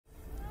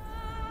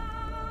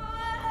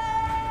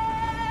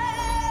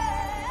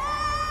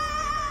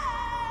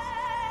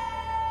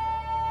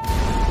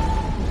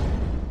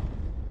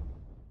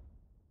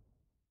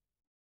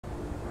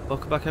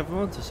Welcome back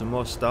everyone to some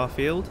more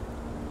Starfield.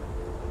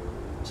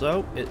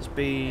 So, it's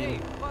been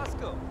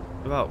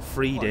about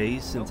 3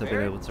 days since I've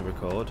been able to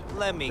record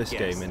this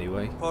game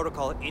anyway.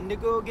 Protocol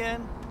Indigo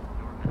again?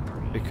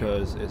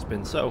 Because it's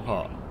been so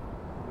hot.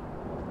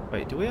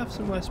 Wait, do we have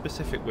somewhere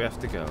specific we have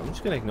to go? I'm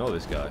just going to ignore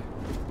this guy.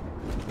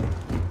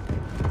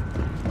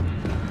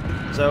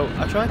 So,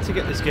 I tried to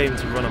get this game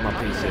to run on my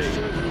PC.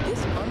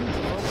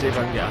 See if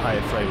I can get a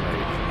higher frame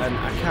rate. And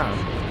I can.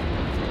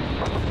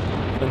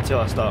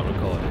 Until I start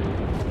recording.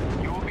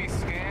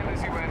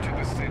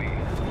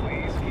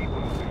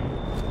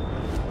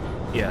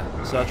 Yeah,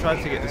 so I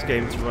tried to get this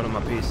game to run on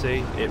my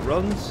PC. It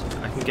runs.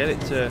 I can get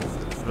it to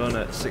run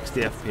at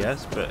 60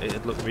 FPS, but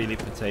it'd look really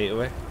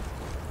potato-y.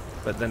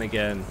 But then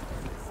again,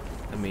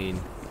 I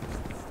mean,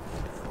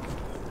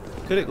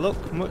 could it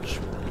look much?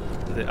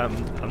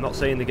 I'm not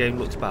saying the game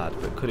looks bad,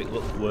 but could it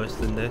look worse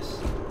than this?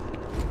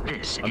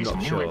 This I'm is not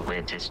New sure.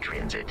 Atlantis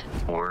Transit,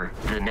 or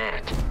the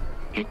NAT.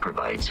 It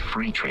provides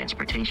free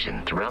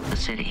transportation throughout the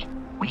city.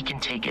 We can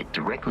take it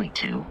directly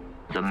to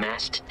the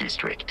Mast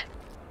District.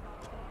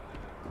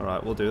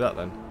 Alright, we'll do that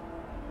then.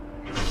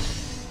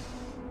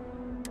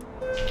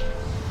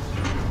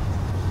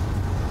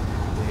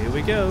 Here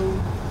we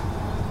go.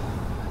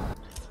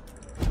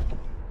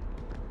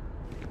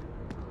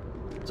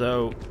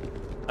 So,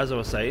 as I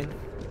was saying,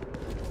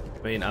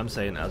 I'm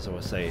saying as I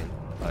was saying,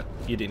 but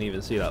you didn't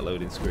even see that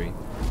loading screen.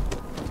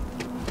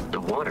 The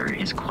water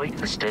is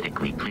quite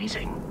aesthetically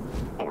pleasing,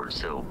 or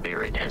so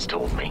Barrett has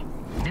told me.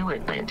 New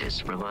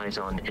Atlantis relies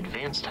on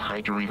advanced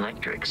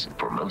hydroelectrics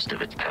for most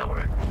of its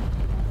power.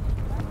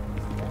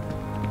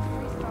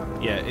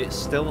 Yeah, it's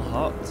still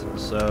hot,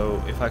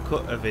 so if I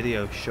cut a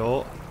video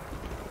short,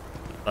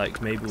 like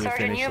maybe we Sergeant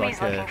finish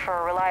Yumi's like looking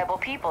for reliable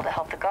people to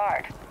help the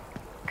guard.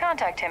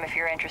 Contact him if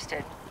you're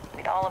interested.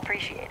 We'd all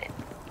appreciate it.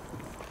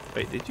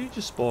 Wait, did you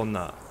just spawn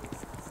that?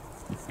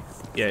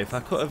 Yeah, if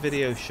I cut a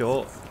video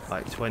short,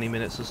 like 20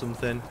 minutes or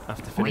something,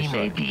 after We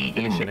may finishing be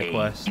in a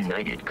quest. a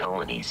United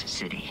Colonies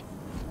city,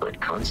 but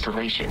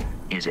Constellation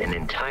is an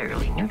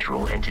entirely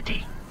neutral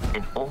entity,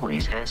 and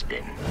always has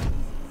been.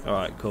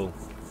 Alright, cool.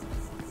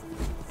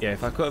 Yeah,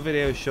 if I cut a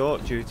video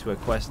short due to a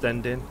quest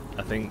ending,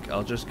 I think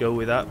I'll just go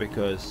with that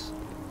because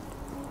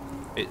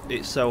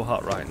it's so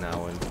hot right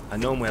now, and I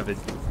normally have a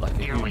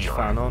Here we huge are,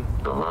 fan on.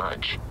 the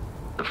lodge.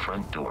 The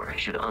front door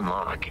should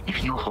unlock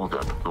if you hold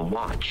up the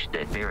watch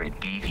that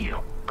Barrett gave you.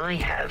 I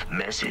have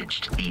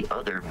messaged the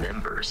other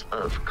members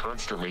of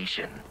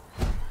Constellation.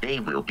 They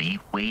will be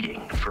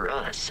waiting for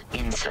us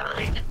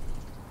inside.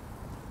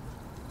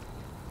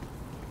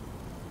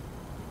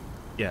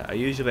 Yeah, I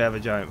usually have a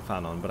giant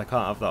fan on, but I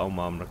can't have that on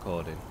while I'm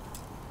recording.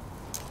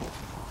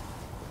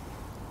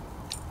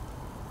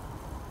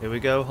 Here we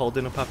go,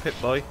 holding up our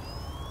Pip-Boy.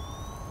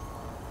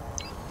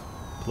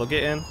 Plug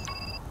it in.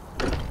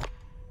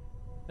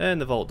 And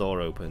the vault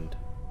door opened.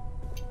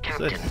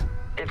 Captain,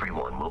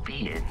 everyone will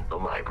be in the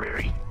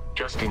library,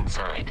 just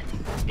inside.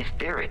 If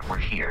Barrett were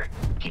here,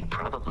 he'd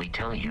probably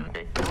tell you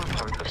that you're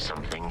part of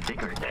something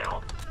bigger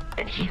now,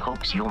 and he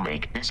hopes you'll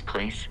make this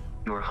place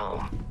your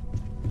home.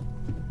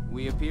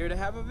 We appear to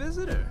have a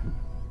visitor.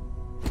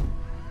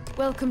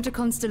 Welcome to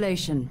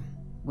Constellation.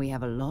 We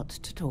have a lot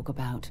to talk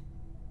about.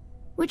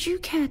 Would you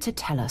care to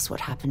tell us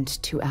what happened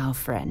to our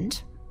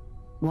friend?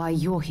 Why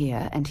you're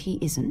here and he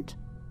isn't?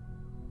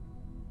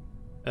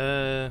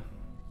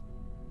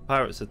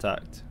 Pirates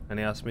attacked, and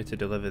he asked me to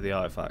deliver the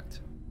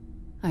artifact.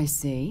 I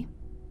see.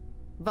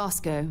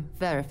 Vasco,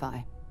 verify.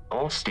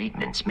 All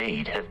statements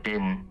made have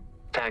been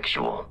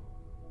factual.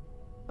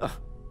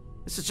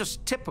 This is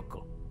just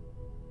typical.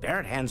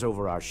 Barrett hands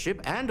over our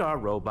ship and our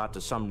robot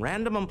to some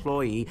random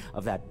employee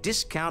of that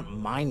discount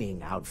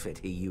mining outfit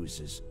he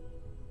uses.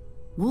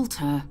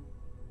 Walter.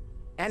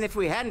 And if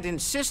we hadn't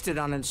insisted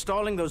on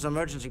installing those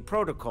emergency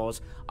protocols,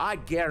 I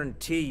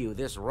guarantee you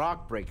this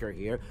rock breaker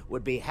here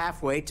would be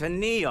halfway to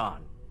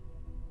Neon.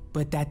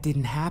 But that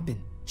didn't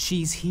happen.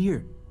 She's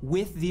here,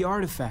 with the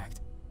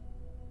artifact.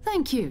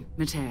 Thank you,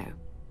 Matteo.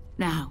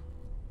 Now,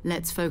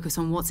 let's focus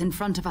on what's in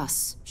front of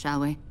us,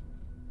 shall we?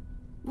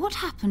 What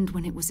happened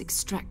when it was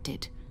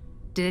extracted?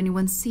 Did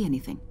anyone see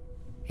anything?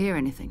 Hear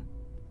anything?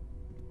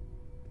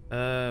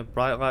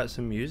 Bright lights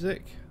and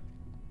music?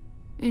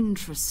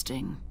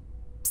 Interesting.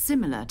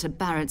 Similar to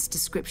Barrett's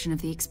description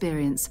of the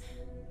experience,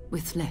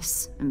 with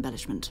less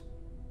embellishment.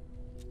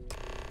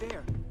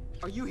 There.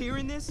 Are you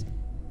hearing this?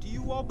 Do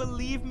you all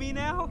believe me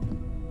now?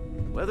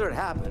 Whether it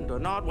happened or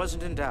not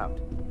wasn't in doubt.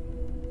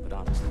 But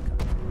honestly,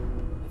 Kyle,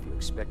 if you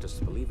expect us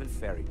to believe in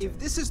fairy tales... If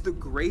this is the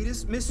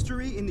greatest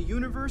mystery in the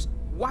universe,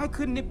 why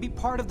couldn't it be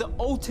part of the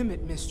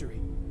ultimate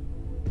mystery?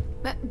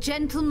 But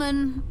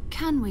gentlemen,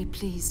 can we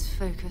please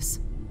focus?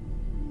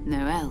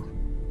 Noel,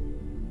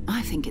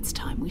 I think it's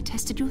time we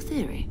tested your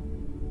theory.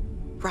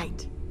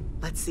 Right.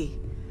 Let's see.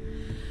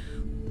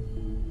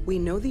 We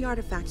know the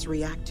artifacts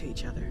react to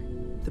each other.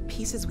 The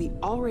pieces we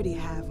already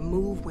have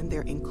move when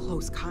they're in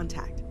close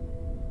contact.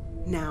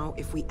 Now,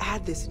 if we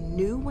add this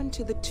new one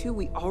to the two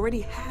we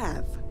already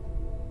have...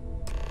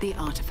 The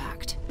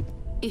artifact.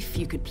 If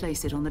you could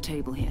place it on the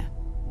table here.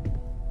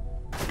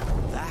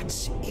 That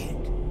That's it.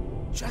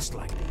 Just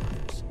like the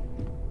others.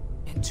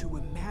 And to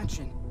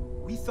imagine,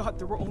 we thought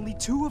there were only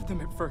 2 of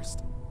them at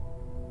first.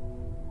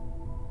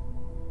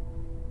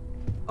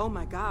 Oh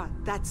my god,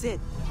 that's it.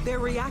 They're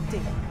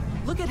reacting.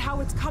 Look at how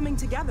it's coming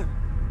together.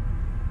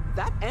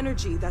 That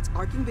energy that's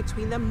arcing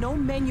between them, no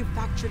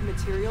manufactured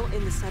material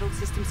in the settled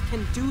systems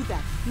can do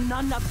that.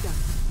 None of them.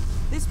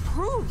 This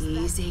proves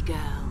Easy,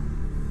 girl.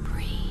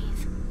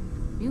 Breathe.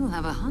 You'll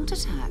have a heart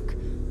attack.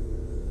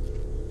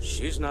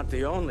 She's not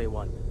the only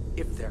one.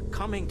 If they're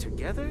coming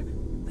together,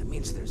 that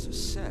means there's a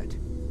set.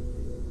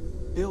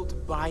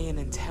 Built by an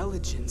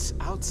intelligence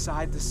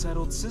outside the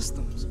settled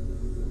systems.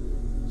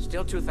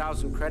 Still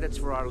 2,000 credits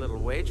for our little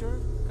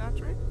wager,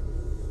 Godric?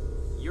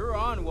 You're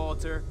on,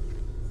 Walter.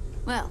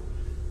 Well,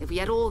 if we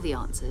had all the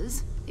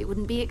answers, it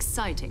wouldn't be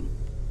exciting,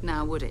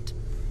 now would it?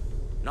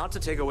 Not to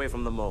take away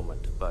from the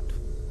moment, but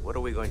what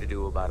are we going to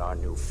do about our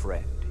new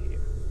friend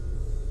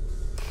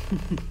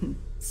here?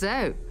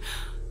 So,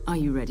 are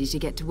you ready to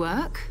get to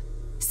work?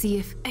 See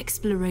if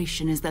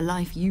exploration is the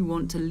life you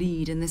want to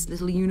lead in this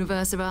little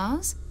universe of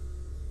ours?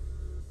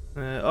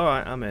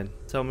 Alright, I'm in.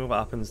 Tell me what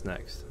happens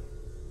next.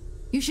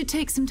 You should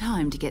take some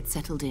time to get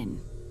settled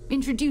in.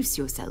 Introduce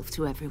yourself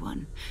to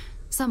everyone.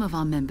 Some of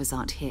our members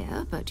aren't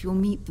here, but you'll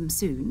meet them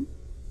soon.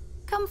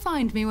 Come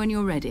find me when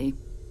you're ready.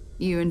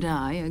 You and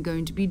I are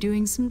going to be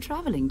doing some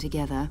traveling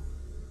together.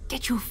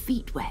 Get your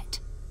feet wet.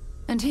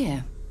 And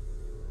here,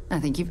 I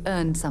think you've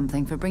earned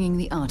something for bringing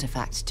the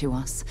artifact to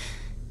us.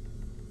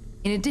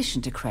 In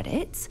addition to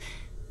credits,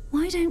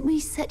 why don't we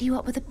set you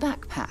up with a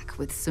backpack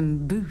with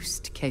some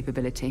boost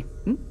capability?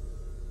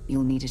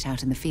 You'll need it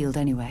out in the field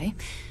anyway.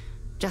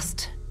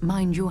 Just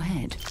mind your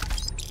head.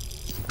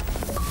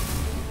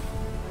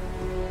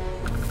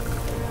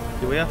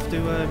 Do we have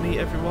to meet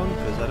everyone?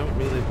 Because I don't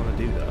really want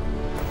to do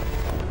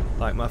that.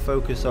 Like, my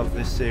focus of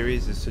this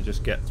series is to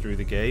just get through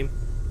the game,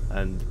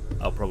 and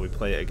I'll probably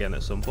play it again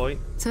at some point.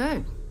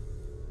 So,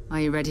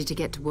 are you ready to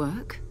get to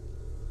work?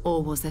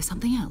 Or was there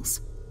something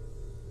else?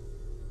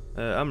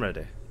 I'm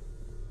ready.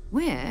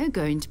 We're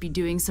going to be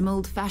doing some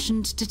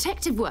old-fashioned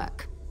detective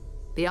work.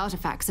 The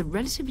artifacts are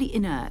relatively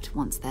inert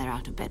once they're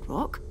out of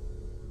bedrock.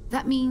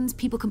 That means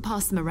people can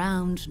pass them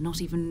around,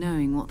 not even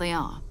knowing what they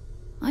are.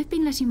 I've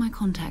been letting my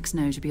contacts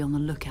know to be on the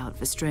lookout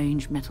for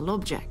strange metal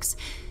objects.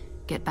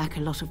 Get back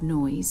a lot of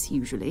noise,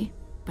 usually,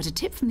 but a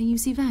tip from the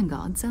UC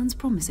Vanguard sounds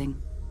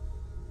promising.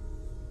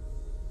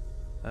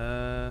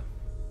 A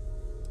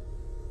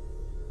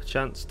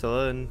chance to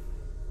learn?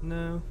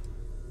 No.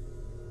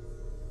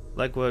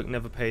 Legwork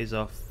never pays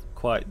off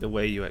quite the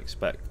way you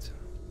expect.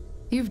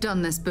 You've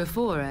done this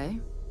before, eh?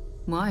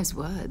 Wise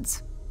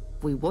words.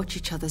 If we watch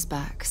each other's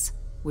backs,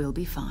 we'll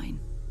be fine.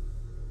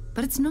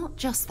 But it's not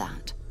just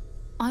that.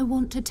 I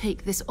want to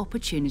take this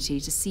opportunity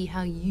to see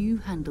how you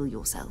handle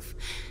yourself,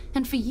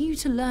 and for you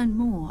to learn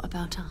more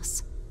about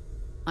us.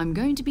 I'm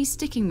going to be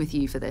sticking with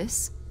you for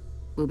this.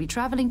 We'll be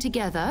traveling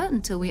together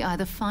until we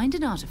either find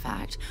an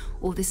artifact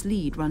or this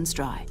lead runs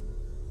dry.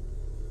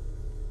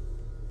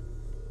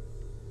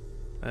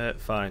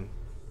 Fine.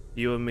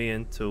 You and me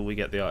until we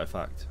get the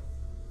artifact.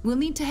 We'll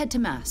need to head to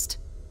Mast.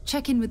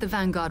 Check in with the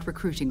Vanguard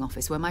recruiting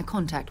office where my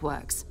contact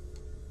works.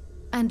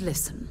 And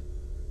listen,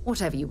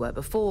 whatever you were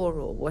before,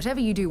 or whatever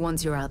you do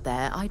once you're out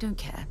there, I don't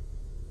care.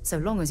 So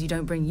long as you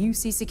don't bring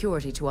UC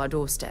security to our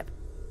doorstep.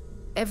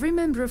 Every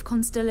member of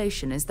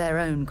Constellation is their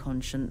own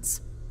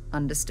conscience.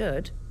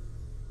 Understood?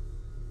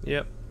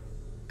 Yep.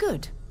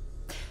 Good.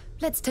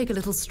 Let's take a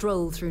little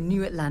stroll through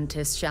New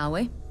Atlantis, shall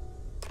we?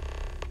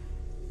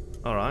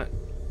 Alright.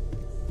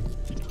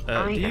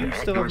 Do you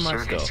still have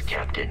my stuff?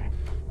 Captain.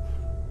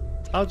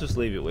 I'll just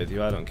leave it with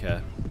you, I don't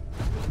care.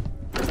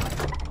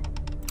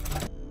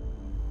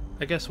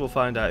 I guess we'll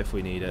find out if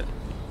we need it.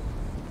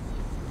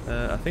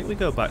 I think we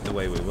go back the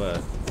way we were.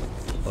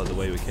 Or the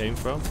way we came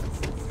from.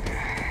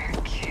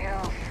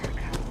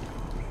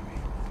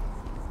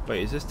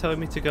 Wait, is this telling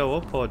me to go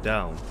up or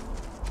down?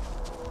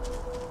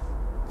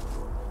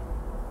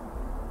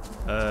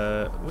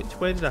 Which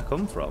way did I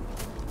come from?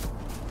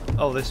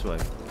 Oh, this way.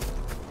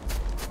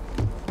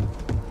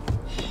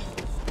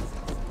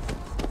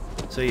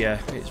 So yeah,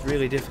 it's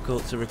really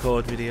difficult to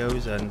record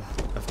videos, and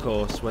of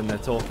course when they're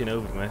talking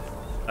over me,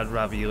 I'd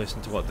rather you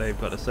listen to what they've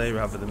got to say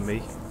rather than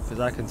me,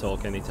 because I can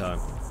talk anytime.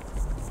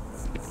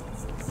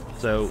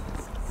 So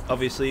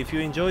obviously if you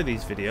enjoy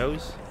these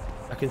videos,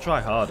 I can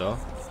try harder.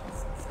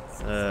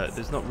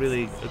 There's not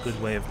really a good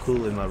way of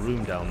cooling my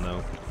room down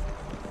though,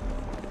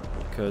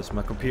 because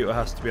my computer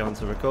has to be on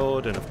to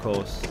record, and of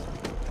course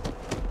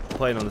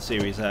playing on the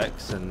Series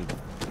X, and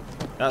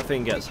that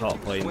thing gets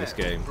hot playing this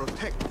game.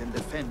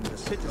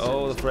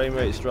 Oh, the frame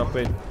rate's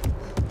dropping.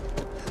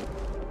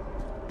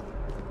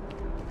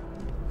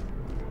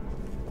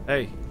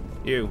 Hey,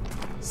 you.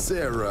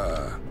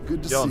 Sarah,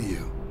 good to John. see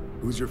you.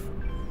 Who's your...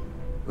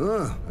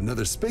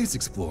 another space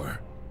explorer.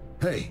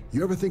 Hey,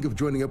 you ever think of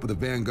joining up with the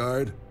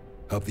Vanguard?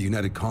 Help the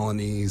United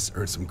Colonies,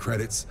 earn some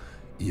credits,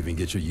 even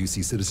get your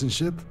UC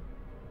citizenship?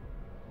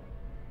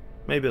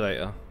 Maybe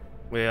later.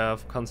 We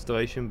have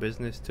Constellation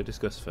business to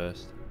discuss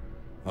first.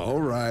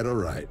 All right, all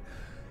right.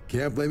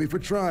 Can't blame me for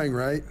trying,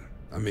 right?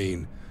 I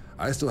mean,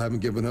 I still haven't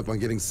given up on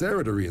getting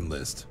Sarah to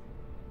re-enlist.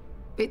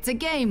 It's a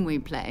game we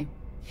play.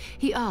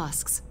 He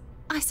asks,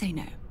 I say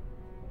no.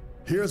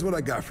 Here's what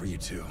I got for you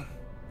two.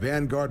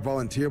 Vanguard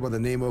volunteer by the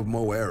name of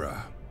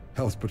Moira.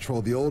 Helps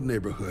patrol the old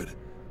neighborhood.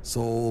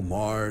 Sol,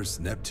 Mars,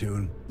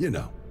 Neptune, you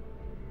know.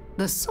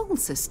 The Sol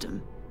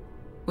system?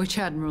 Which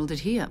admiral did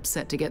he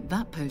upset to get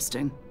that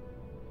posting?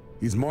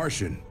 He's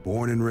Martian,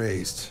 born and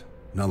raised.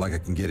 Not like I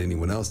can get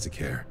anyone else to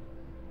care.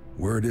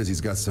 Word is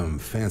he's got some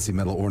fancy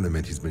metal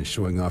ornament he's been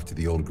showing off to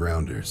the old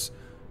grounders.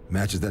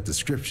 Matches that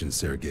description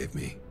Sarah gave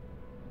me.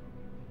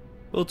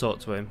 We'll talk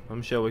to him.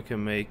 I'm sure we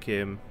can make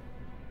him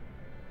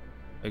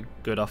a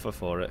good offer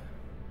for it.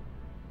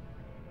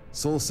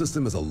 Sol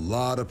system is a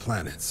lot of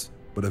planets,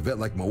 but a vet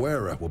like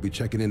Moira will be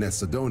checking in at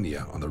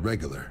Sidonia on the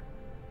regular.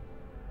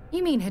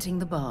 You mean hitting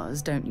the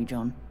bars, don't you,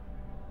 John?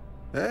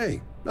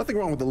 Hey, nothing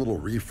wrong with a little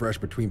refresh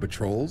between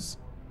patrols.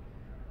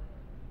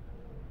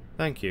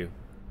 Thank you.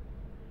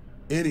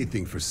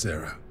 Anything for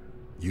Sarah.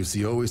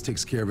 UC always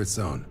takes care of its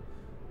own.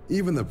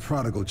 Even the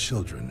prodigal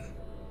children.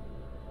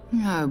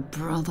 Oh,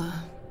 brother.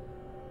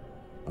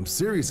 I'm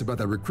serious about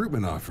that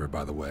recruitment offer,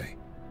 by the way.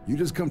 You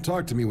just come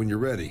talk to me when you're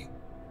ready.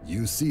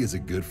 UC is a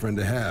good friend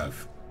to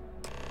have.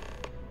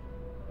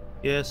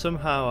 Yeah,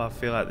 somehow I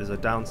feel like there's a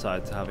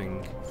downside to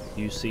having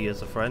UC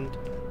as a friend.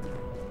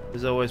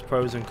 There's always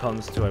pros and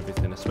cons to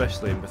everything,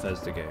 especially in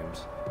Bethesda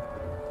games.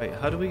 Wait,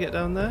 how do we get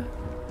down there?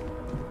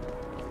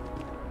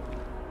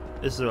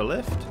 Is there a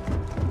lift?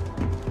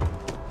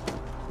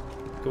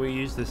 Can we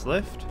use this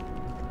lift?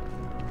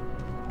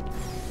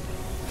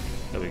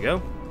 There we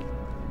go.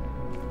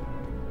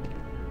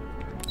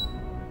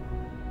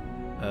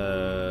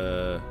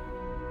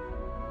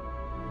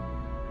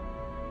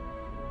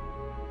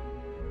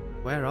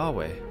 Where are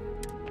we?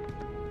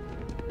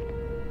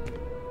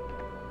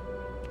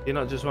 Do you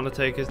not just want to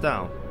take us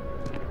down?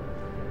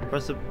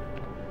 Press the...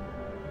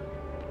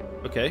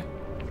 Okay,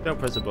 don't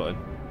press the button.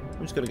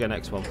 I'm just gonna go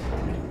next one.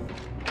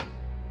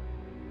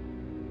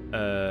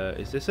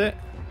 Is this it?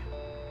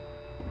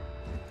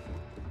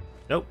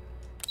 Nope.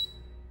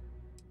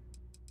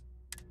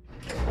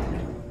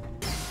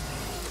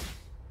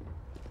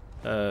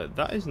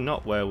 That is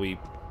not where we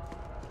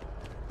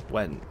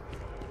went.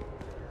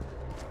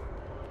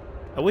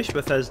 I wish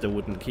Bethesda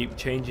wouldn't keep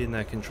changing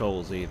their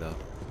controls either.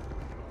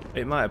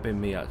 It might have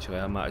been me actually,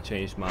 I might have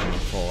changed mine on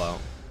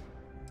Fallout.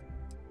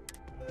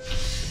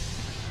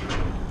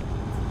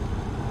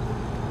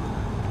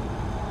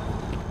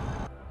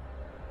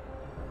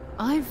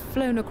 I've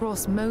flown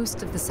across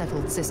most of the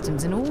settled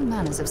systems in all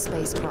manners of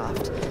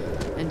spacecraft,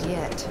 and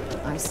yet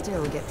I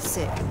still get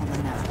sick on the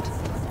gnat.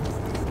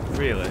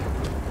 Really?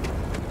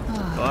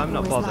 Well, I'm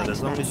not bothered,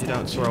 as long as you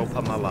don't throw up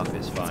on my lap,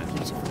 it's fine.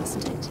 Beautiful,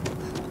 isn't it?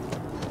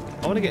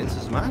 I want to get into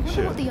some I wonder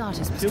action. what the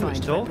artist was Too trying much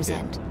to talking.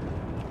 represent.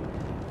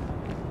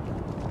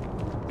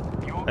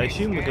 I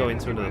assume we're going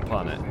to another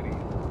planet.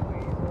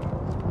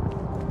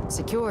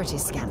 Security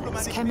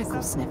scanners,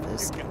 chemical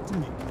sniffers.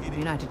 The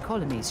United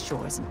Colonies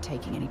sure isn't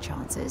taking any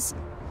chances.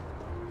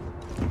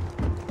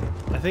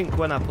 I think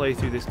when I play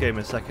through this game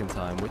a second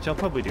time, which I'll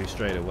probably do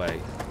straight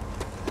away,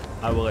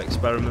 I will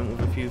experiment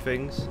with a few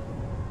things.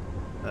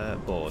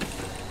 Board.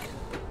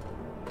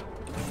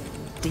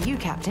 Do you,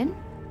 Captain?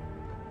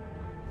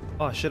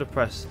 Oh, I should have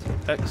pressed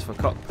X for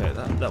cockpit.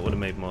 That would have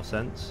made more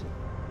sense.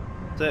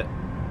 That's it.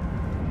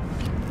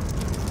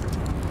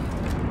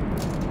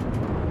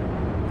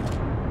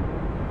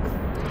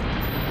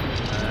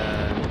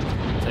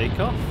 And take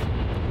off.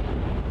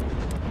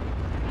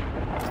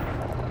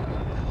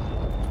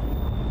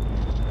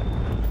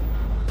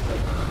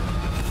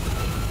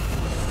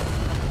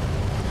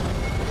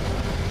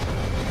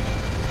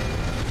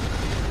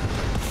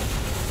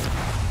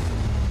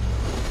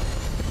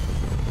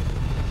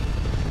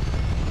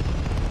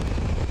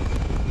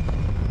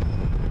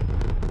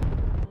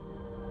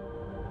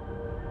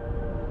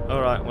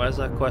 Alright, where's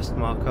our quest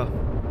marker?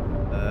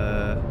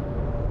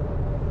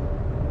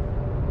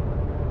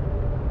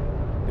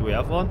 Do we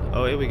have one?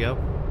 Oh, here we go.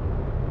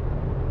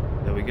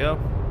 There we go.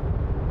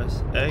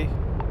 Press A.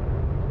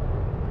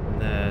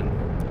 And then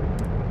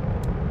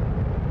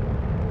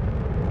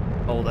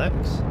hold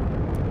X.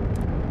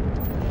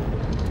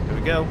 Here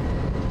we go.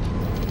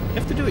 You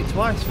have to do it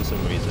twice for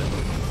some reason.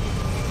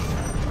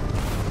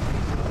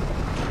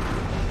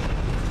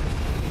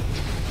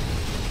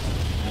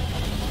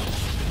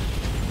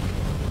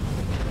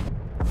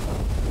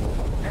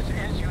 This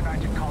is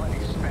United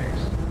Colonies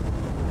space.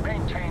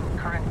 Maintain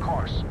current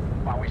course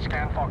while we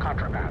scan for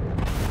contraband.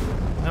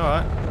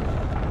 Alright.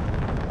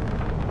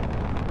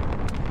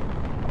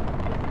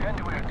 And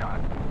we're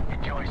done.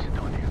 Enjoy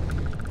Sidonia.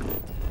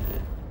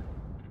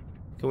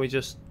 Can we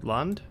just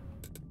land?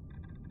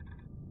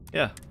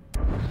 Yeah.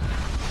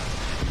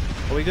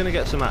 Are we gonna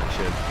get some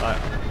action?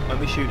 Like, let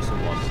me shoot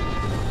someone.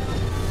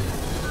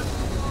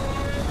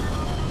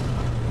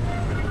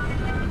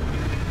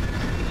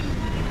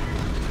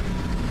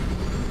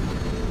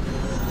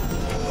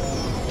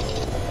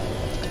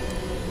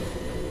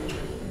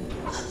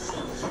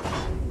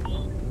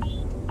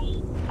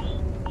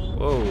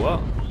 Whoa,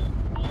 what?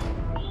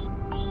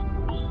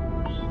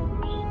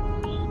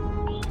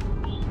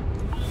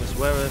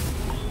 where are...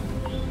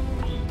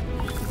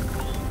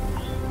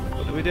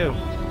 What do we do?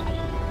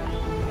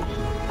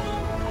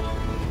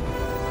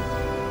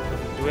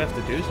 Do we have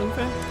to do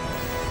something?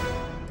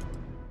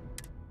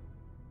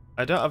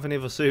 I don't have any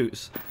other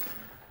suits.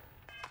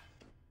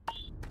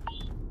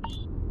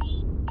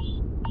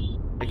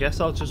 I guess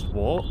I'll just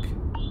walk.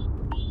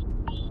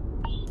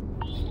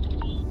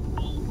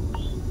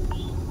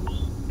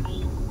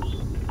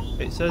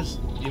 It says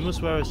you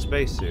must wear a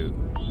spacesuit.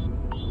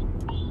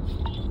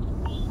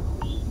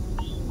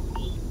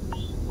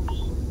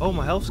 Oh,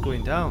 my health's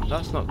going down.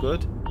 That's not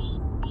good.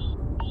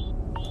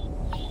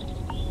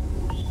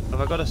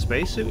 Have I got a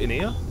spacesuit in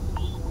here?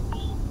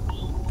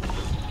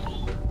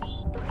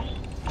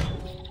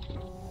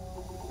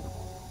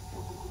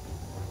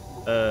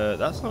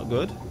 That's not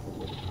good.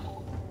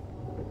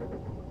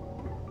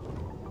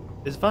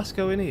 Is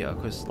Vasco in here?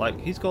 Because, like,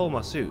 he's got all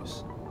my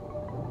suits.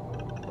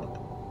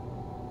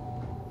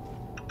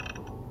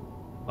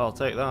 I'll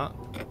take that.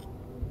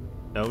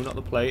 No, not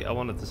the plate. I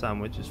wanted the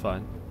sandwich. It's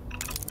fine.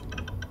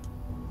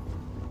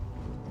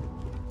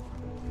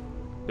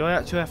 Do I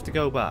actually have to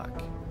go back?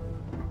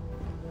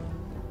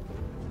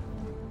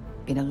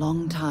 Been a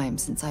long time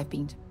since I've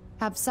been.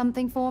 Have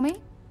something for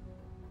me?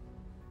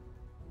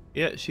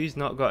 Yeah, she's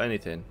not got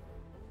anything.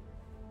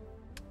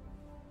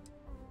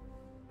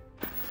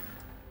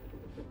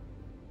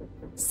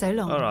 So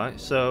long.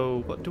 Alright,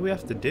 so what do we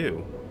have to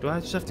do? Do I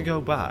just have to go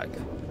back?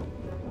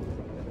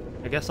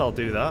 I guess I'll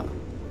do that.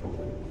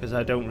 Because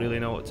I don't really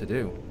know what to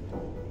do.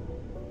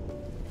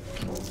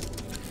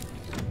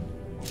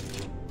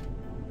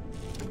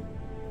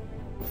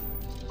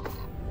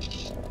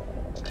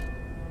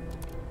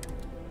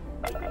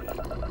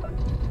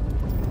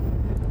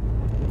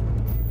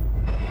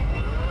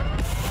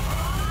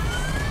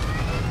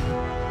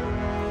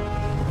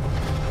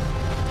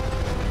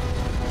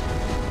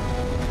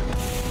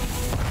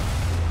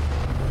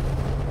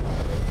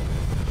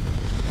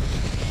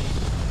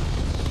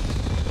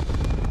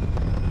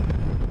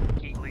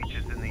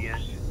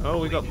 Oh,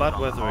 we got bad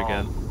weather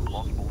again.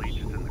 Multiple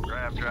leeches in the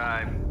grav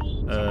drive.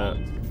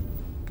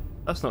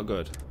 That's not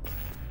good.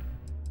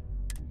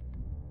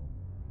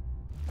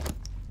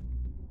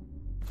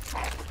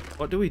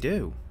 What do we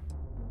do?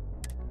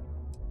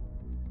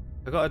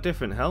 I got a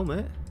different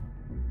helmet.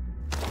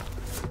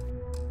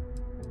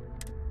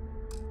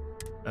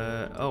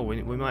 Oh,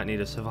 we might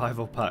need a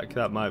survival pack.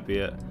 That might be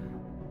it.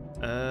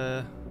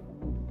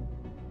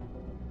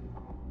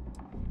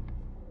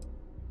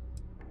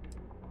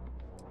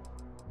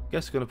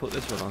 Guess I'm gonna put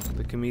this one on,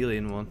 the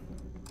chameleon one.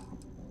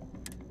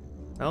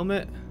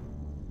 Helmet.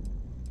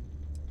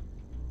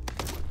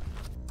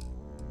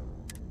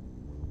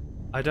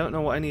 I don't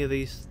know what any of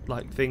these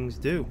like things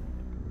do.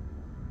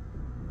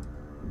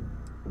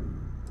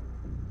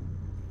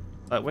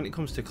 Like when it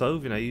comes to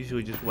clothing, I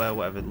usually just wear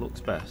whatever looks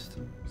best.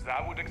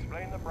 That would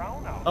explain the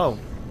brownout. Oh,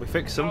 we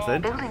fixed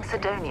something. Building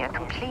Sidonia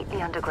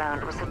completely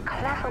underground was a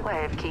clever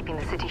way of keeping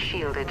the city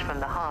shielded from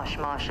the harsh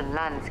Martian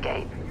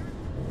landscape.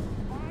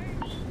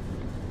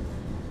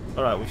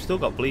 Alright, we've still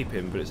got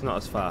bleeping, but it's not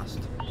as fast.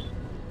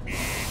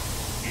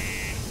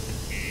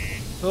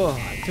 Oh,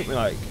 it took me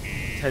like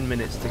 10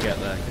 minutes to get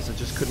there because I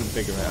just couldn't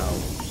figure it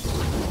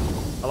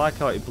out. I like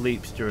how it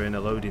bleeps during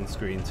a loading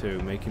screen too,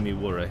 making me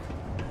worry.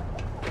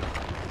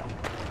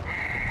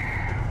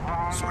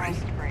 Sorry?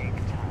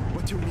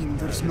 What do you mean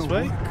there's no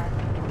way? work?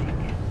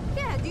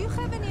 Yeah, do you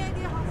have any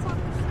idea how far?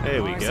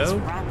 There we go.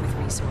 Wrapped with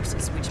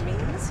resources, which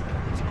means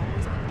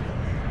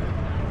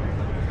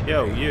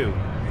Yo, you.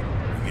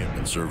 We've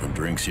been serving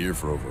drinks here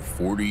for over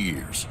 40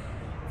 years.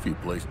 Few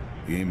places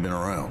he ain't been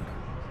around.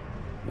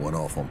 Went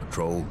off on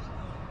patrol,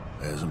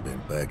 hasn't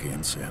been back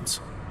in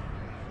since.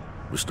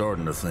 We're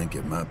starting to think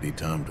it might be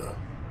time to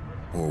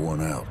pour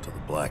one out to the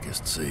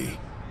blackest sea.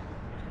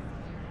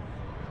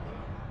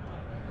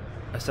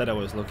 I said I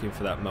was looking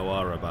for that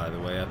Moara, by the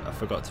way. I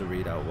forgot to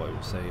read out what it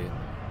was saying.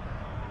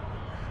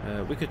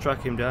 We could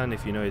track him down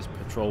if you know his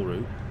patrol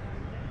route.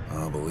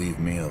 Believe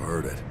me, I've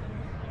heard it.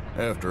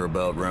 After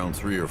about round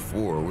 3 or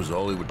 4 was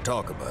all he would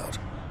talk about.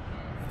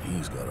 And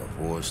he's got a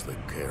voice that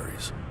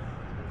carries.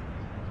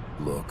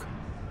 Look,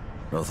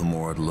 nothing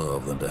more I'd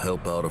love than to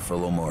help out a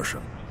fellow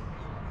Martian.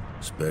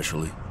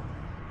 Especially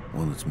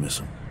one that's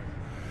missing.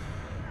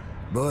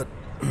 But,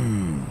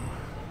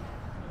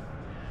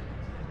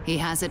 He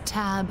has a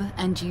tab,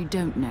 and you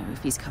don't know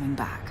if he's coming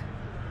back.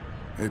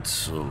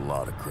 it's a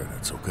lot of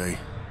credits, okay?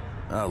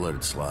 I let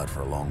it slide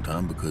for a long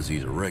time because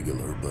he's a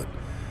regular, but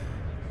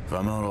if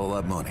I'm out all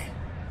that money,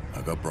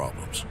 I got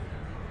problems.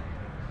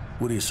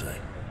 What do you say?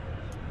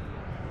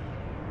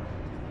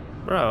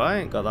 Bro, I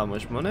ain't got that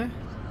much money.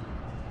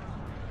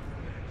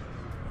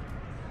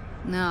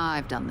 No,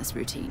 I've done this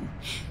routine.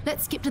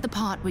 Let's skip to the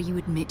part where you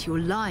admit you're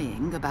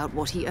lying about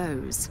what he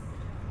owes.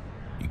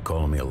 You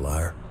calling me a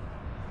liar?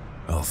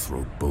 I'll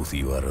throw both of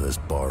you out of this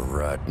bar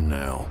right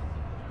now.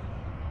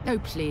 Oh,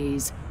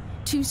 please.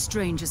 2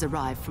 strangers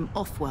arrive from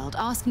off-world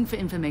asking for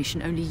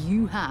information only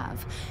you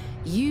have.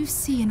 You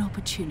see an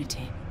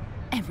opportunity.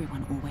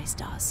 Everyone always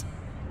does.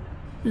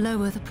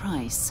 Lower the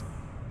price.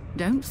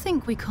 Don't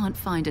think we can't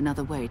find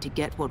another way to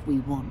get what we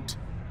want.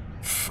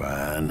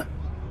 Fine.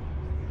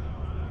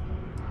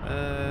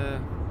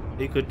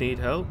 He could need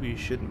help. You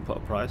shouldn't put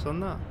a price on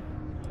that.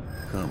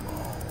 Come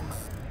on.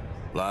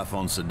 Life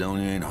on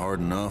Sidonia ain't hard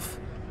enough.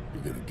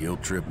 You gonna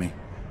guilt trip me?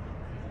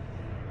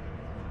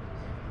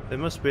 There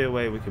must be a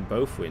way we can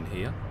both win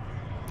here.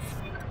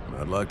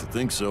 I'd like to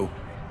think so.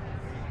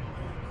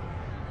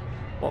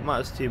 What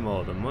matters to you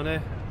more, the money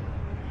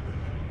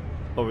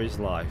or his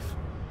life?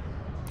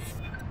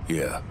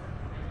 Yeah,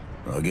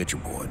 I get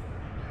your point.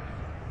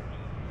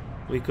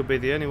 We could be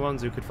the only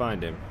ones who could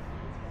find him.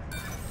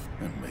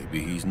 And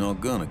maybe he's not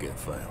gonna get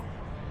found.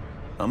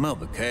 I'm out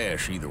the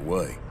cash either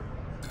way.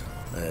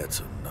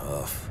 That's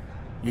enough.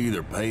 You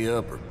either pay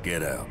up or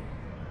get out.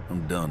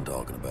 I'm done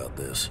talking about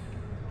this.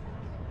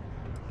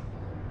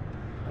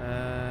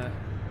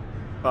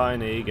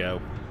 Fine, here you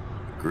go.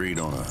 Agreed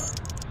on a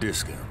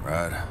discount,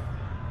 right?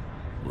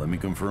 Let me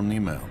confirm the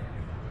amount.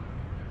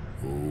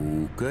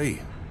 Okay,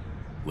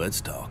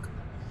 let's talk.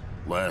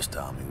 Last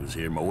time he was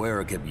here,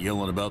 Moira kept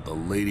yelling about the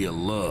Lady of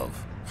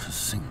Love,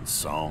 singing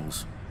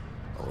songs,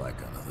 all that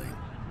kind of thing.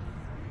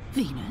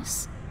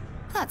 Venus?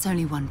 That's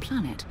only one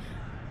planet.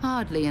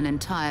 Hardly an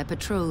entire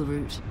patrol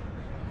route.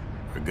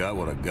 I got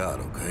what I got,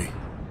 okay?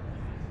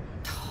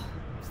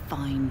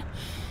 Fine.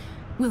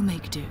 We'll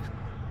make do.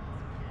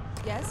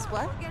 Yes,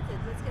 what?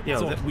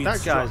 Yo,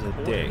 that guy's a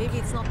dick. Maybe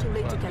it's not too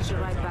late to catch a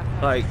ride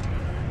back. Like,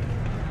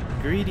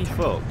 greedy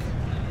fuck.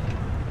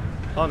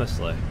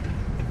 Honestly.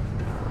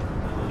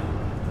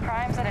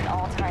 Crimes at an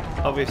all-time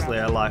low. Obviously,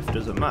 our life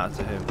doesn't matter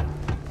to him.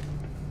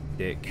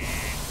 Dick.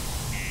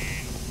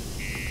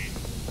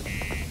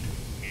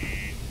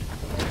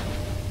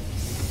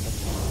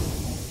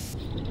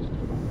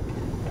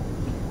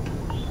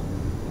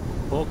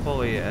 Poor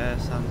quality air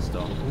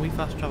sandstorm. Can we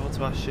fast travel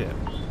to our ship?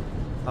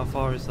 How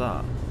far is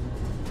that?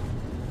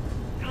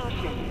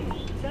 Caution.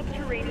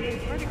 Subterranean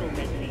particle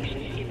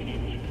detonation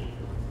imminent.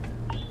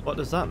 What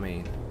does that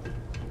mean?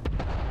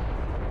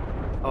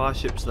 Oh, our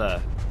ship's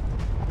there.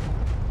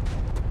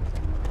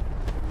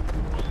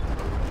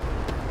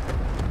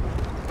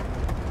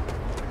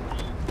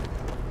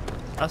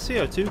 Our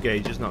CO2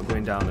 gauge is not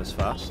going down as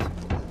fast.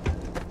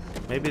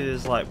 Maybe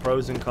there's like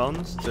pros and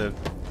cons to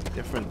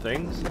different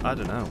things. I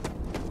don't know.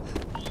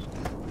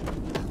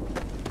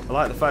 I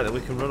like the fact that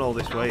we can run all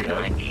this way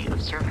though.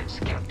 Service,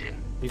 Captain.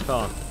 You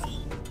can't.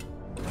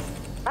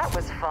 That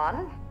was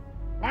fun.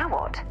 Now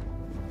what?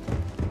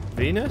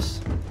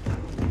 Venus?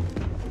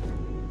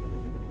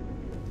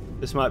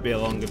 This might be a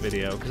longer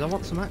video because I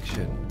want some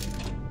action.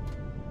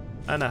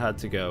 And I had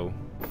to go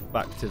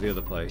back to the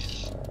other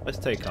place. Let's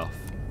take off.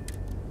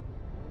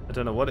 I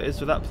don't know what it is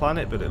with that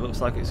planet, but it looks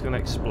like it's going to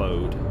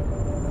explode.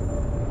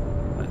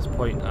 Let's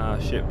point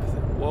our ship.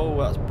 Whoa,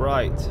 that's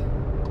bright.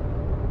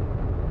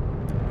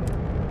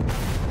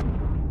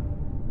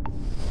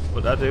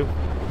 What did I do?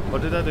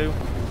 What did I do?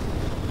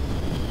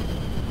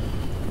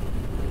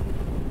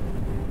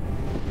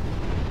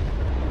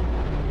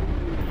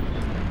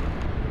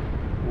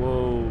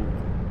 Whoa.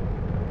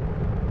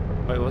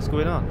 Wait, what's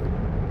going on?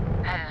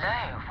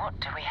 Hello, what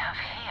do we have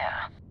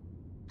here?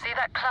 See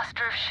that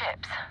cluster of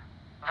ships?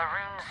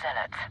 Varun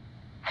Zealots.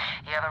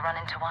 You ever run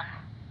into one?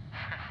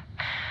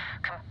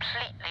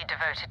 Completely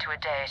devoted to a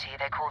deity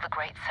they call the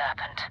Great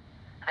Serpent.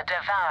 The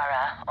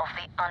devourer of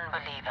the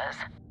unbelievers.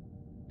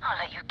 I'll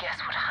let you guess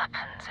what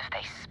happens if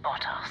they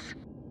spot us.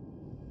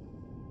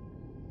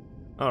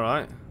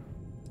 Alright.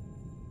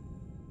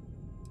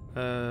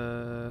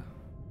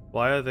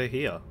 Why are they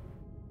here?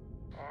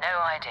 No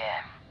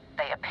idea.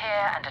 They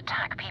appear and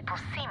attack people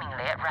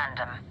seemingly at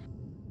random.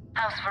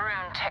 House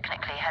Varun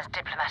technically has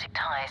diplomatic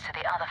ties to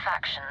the other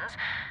factions,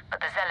 but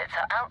the Zealots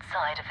are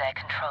outside of their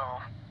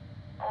control.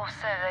 Or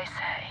so they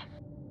say.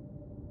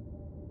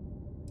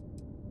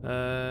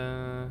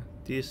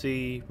 Do you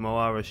see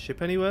Moira's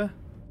ship anywhere?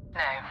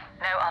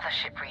 No other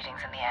ship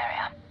readings in the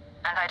area.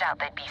 And I doubt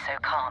they'd be so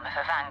calm if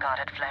a Vanguard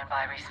had flown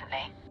by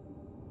recently.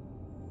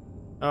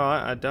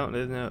 Alright, I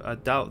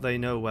doubt they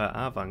know where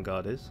our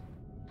Vanguard is.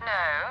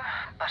 No,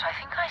 but I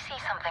think I see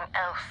something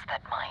else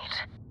that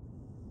might.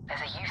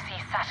 There's a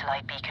UC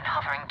satellite beacon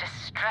hovering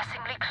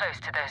distressingly close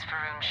to those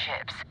Varun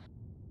ships.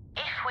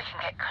 If we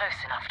can get close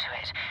enough to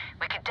it,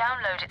 we could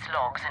download its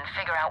logs and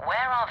figure out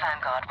where our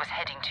Vanguard was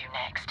heading to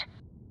next.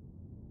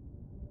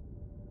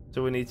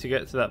 So we need to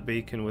get to that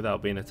beacon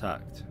without being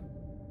attacked.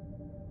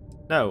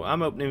 No,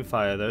 I'm opening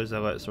fire. Those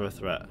alerts are a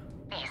threat.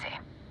 Easy.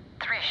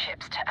 3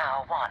 ships to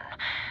our 1.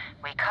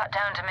 We cut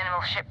down to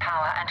minimal ship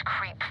power and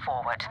creep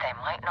forward. They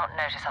might not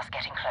notice us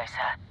getting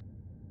closer.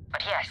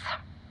 But yes,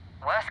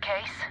 worst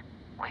case,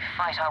 we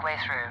fight our way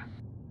through.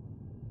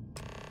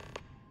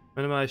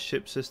 Minimize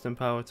ship system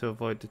power to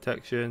avoid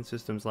detection.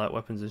 Systems like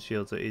weapons and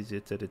shields are easier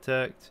to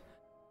detect.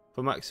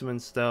 For maximum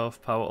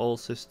stealth, power all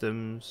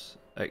systems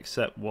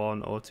except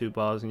 1 or 2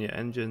 bars in your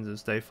engines and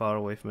stay far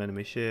away from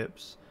enemy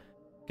ships.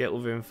 Get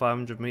within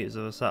 500 meters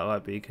of a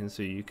satellite beacon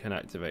so you can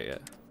activate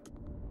it.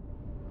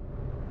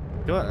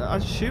 Do I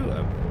just shoot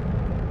him?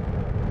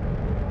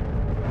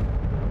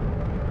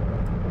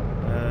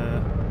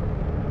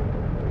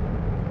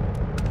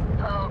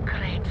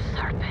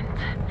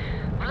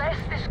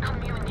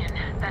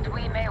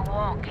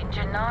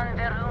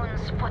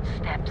 non-Veroon's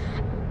footsteps.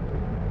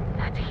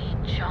 That he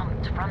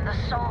jumped from the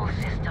Soul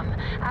System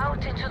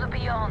out into the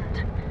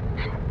beyond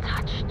and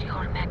touched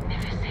your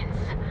magnificence.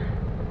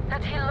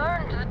 That he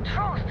learned the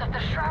truth of the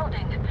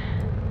shrouding,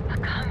 the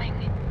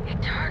coming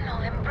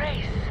eternal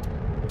embrace.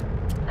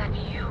 That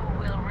you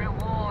will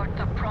reward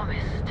the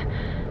promised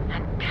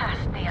and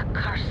cast the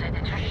accursed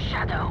into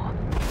shadow.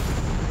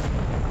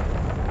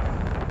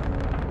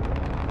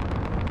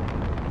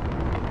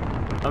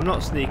 I'm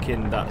not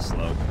sneaking that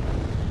slow.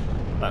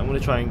 I'm going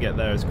to try and get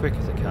there as quick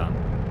as I can.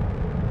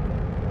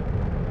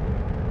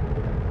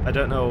 I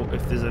don't know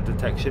if there's a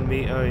detection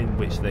meter in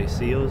which they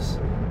see us.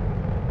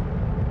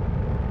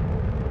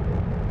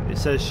 It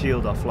says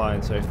shield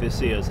offline, so if they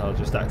see us, I'll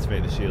just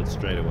activate the shield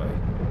straight away.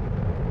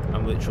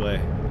 I'm literally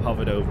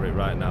hovered over it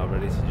right now,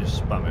 ready to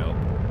just spam it up.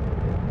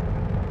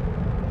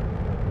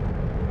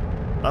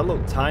 That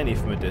looked tiny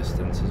from a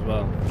distance as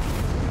well.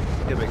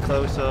 Get a bit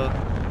closer.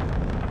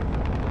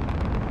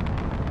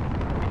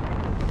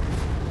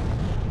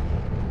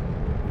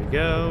 Here we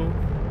go.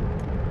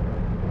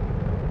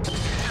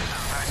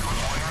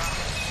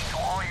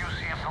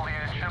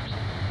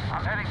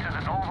 I'm heading to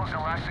the Nova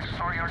Galactic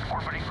Storeyard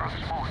orbiting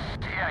Group's moon.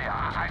 Yeah,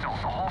 I know.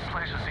 The whole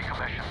place is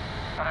decommissioned.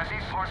 But I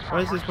need parts for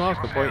Where's this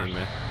marker pointing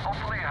me?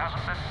 Hopefully it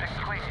hasn't been picked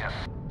clean yet.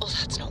 Well,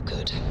 that's not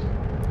good.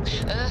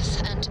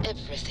 Earth and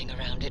everything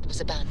around it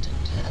was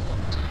abandoned a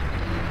long time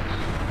ago.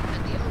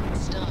 And the old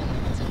star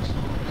yards are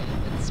full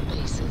with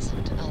spacers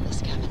and other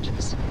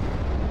scavengers.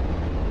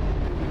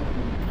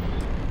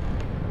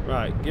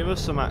 Right, give us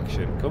some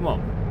action. Come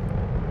on.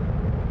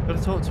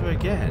 Gotta talk to her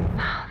again.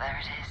 There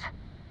it is.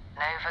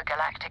 Nova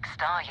Galactic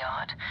Star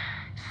Yard,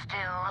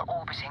 still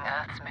orbiting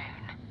Earth's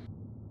moon.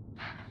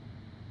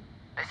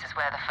 This is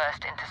where the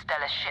first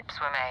interstellar ships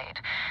were made.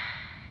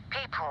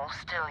 People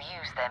still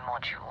use their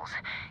modules,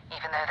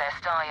 even though their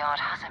star yard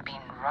hasn't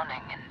been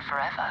running in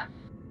forever.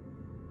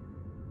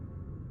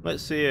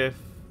 Let's see if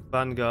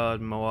Vanguard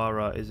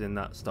Moara is in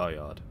that star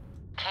yard.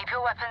 Keep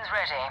your weapons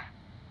ready.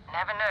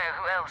 Never know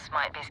who else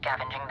might be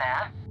scavenging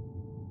there.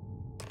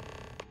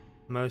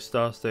 Most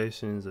star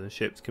stations and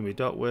ships can be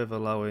docked with,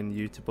 allowing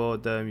you to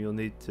board them. You'll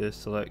need to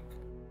select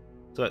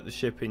the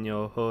ship in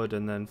your HUD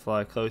and then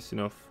fly close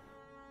enough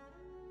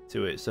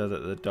to it so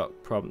that the dock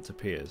prompt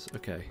appears.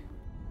 Okay.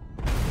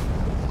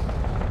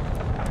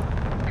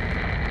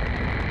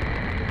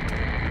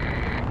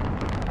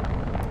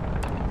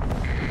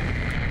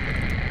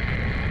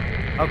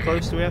 How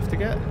close do we have to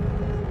get?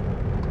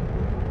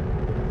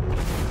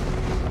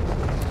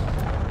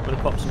 I'm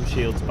gonna pop some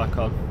shields back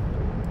on.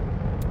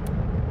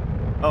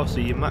 Oh,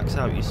 so you max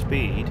out your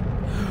speed.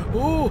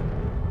 Oh!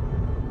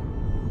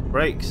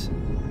 Brakes.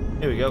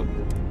 Here we go.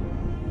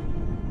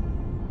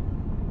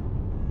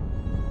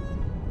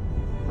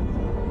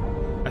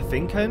 I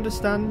think I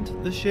understand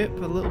the ship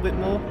a little bit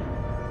more.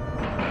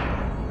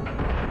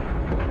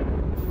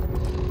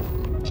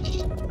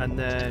 And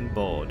then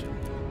board.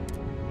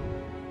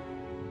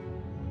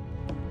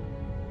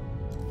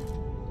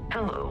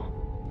 Hello.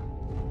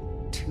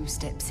 2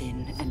 steps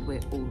in and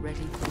we're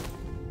already...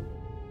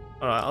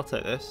 Alright, I'll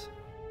take this.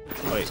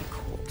 Wait.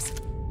 Corpse.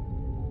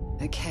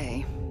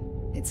 Okay,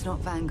 it's not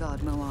Vanguard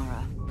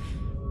Moara.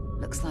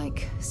 Looks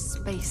like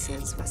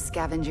spacers were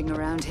scavenging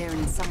around here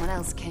and someone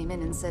else came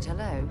in and said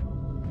hello.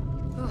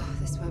 Oh,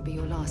 this won't be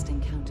your last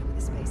encounter with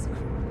a spacer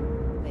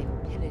crew. They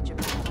pillage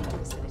abandoned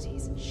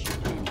facilities and shoot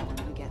anyone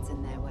who gets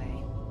in their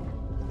way.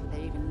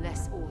 They're even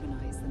less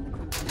organized than the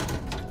Crimson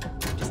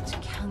Horde.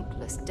 Just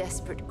countless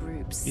desperate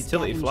groups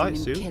Utility flight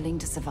scavenging and suit. killing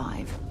to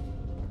survive.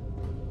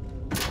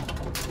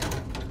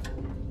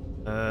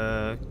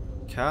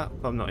 Cap,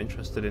 I'm not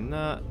interested in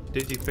that.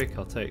 Digipick,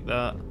 I'll take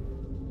that.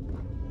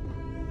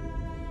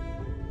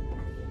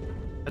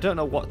 I don't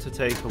know what to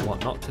take and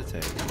what not to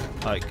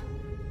take. Like,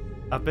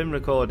 I've been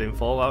recording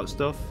Fallout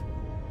stuff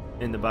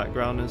in the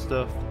background and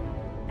stuff.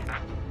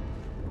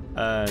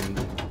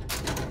 And,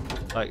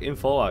 like, in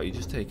Fallout, you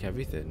just take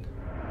everything.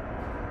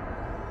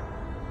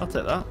 I'll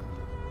take that.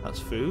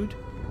 That's food.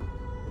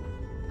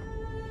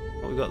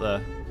 What we got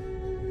there?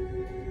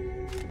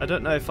 I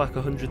don't know if, like,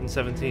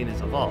 117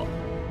 is a lot.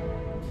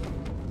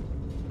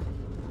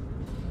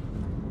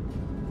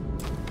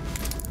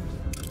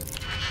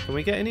 Can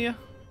we get in here?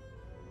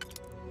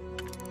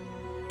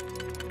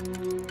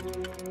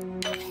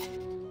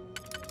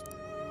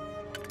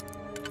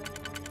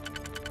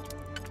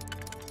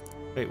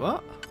 Wait,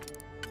 what?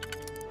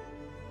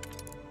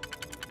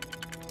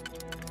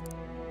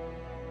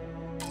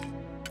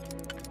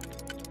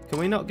 Can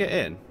we not get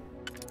in?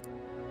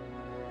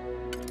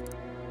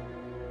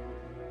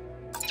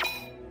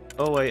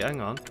 Oh wait,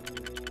 hang on.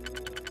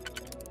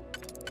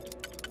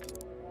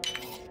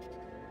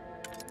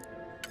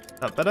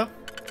 That better?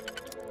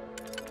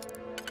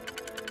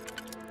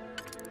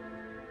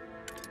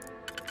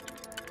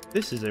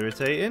 This is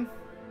irritating.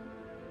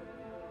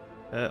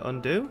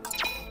 Undo.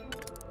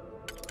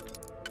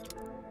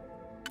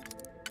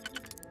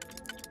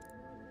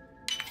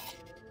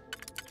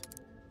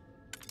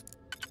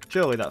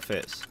 Surely that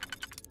fits.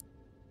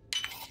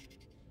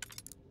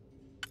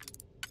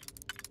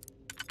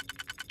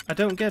 I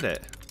don't get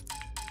it.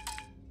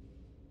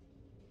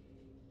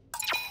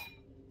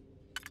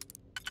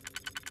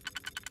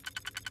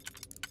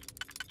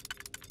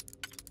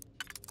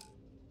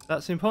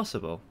 That's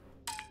impossible.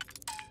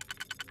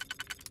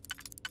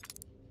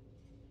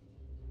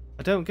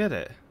 I don't get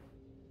it.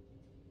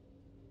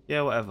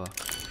 Yeah, whatever.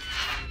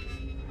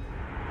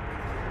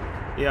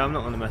 Yeah, I'm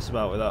not going to mess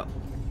about with that.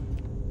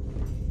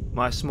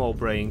 My small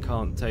brain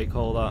can't take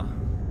all that.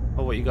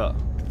 Oh, what you got?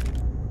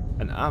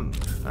 An amp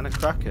and a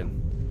kraken.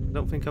 I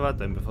don't think I've had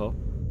them before.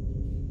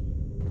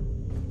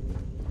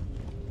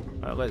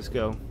 Right, let's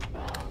go.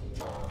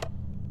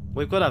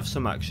 We've got to have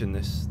some action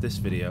this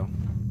video.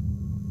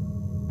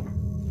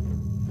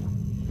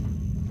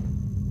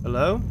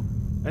 Hello?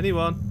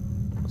 Anyone?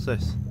 What's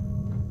this?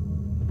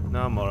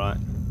 No, I'm alright.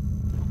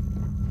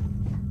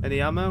 Any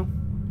ammo?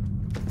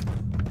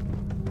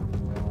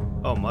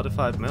 Oh,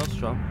 modified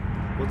maelstrom.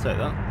 We'll take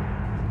that.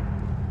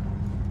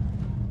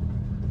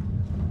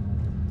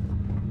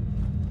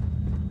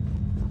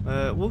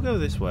 We'll go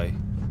this way.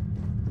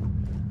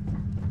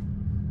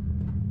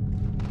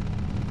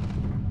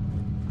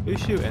 Who's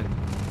shooting?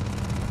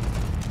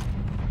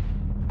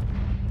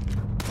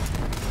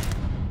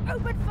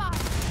 Open fire!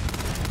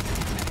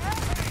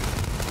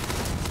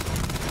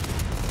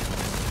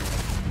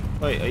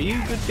 Wait, are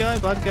you good guy,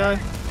 bad guy?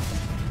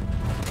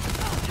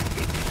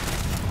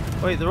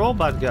 Wait, they're all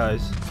bad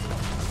guys.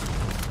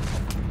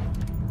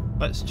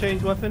 Let's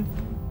change weapon.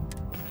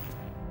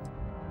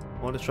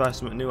 I want to try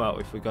something new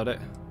out if we got it.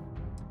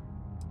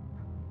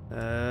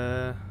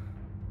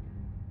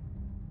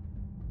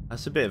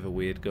 That's a bit of a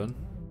weird gun.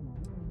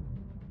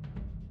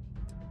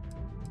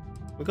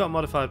 We've got a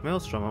modified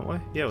maelstrom, haven't we?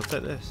 Yeah, we'll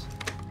take this.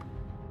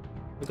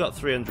 We've got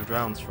 300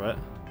 rounds for it.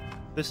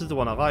 This is the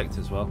one I liked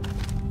as well.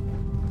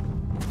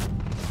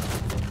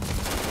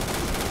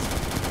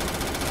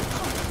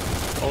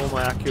 Oh,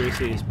 my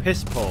accuracy is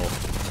piss poor.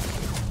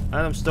 And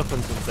I'm stuck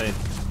on something.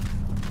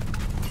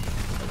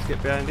 Let's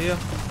get behind here.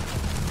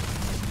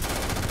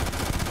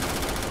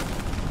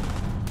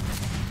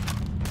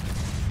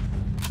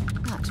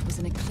 That was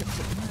an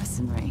ecliptic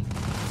mercenary.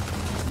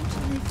 What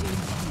are they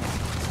doing here?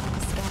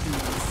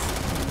 Scavengers.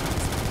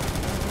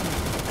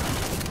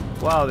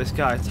 Wow, this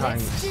guy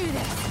tanks. Let's do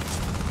this.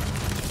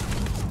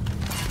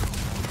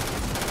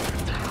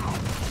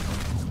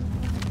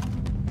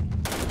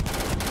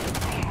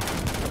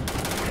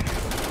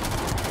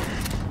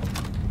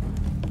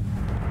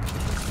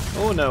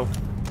 Oh no.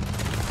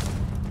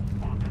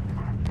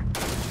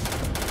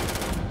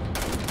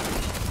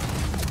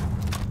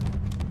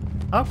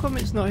 How come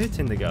it's not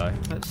hitting the guy?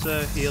 Let's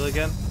heal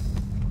again.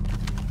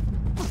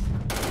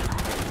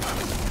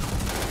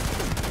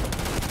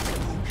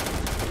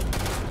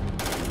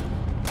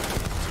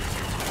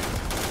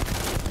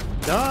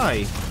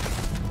 Die!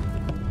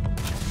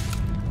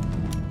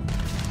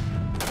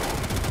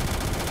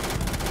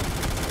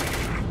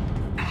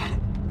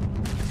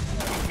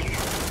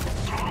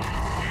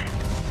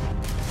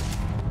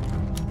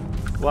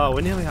 Wow,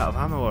 we're nearly out of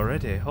ammo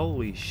already.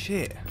 Holy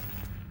shit.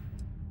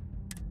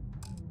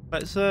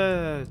 Let's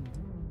I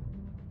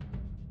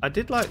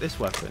did like this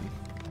weapon.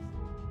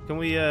 Can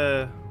we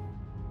there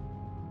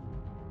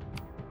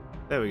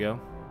we go.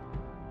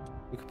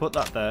 We could put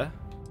that there.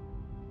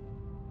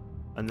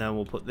 And then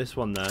we'll put this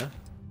one there.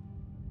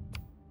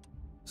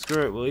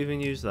 Screw it, we'll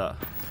even use that.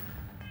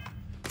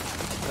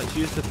 Let's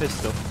use the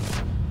pistol.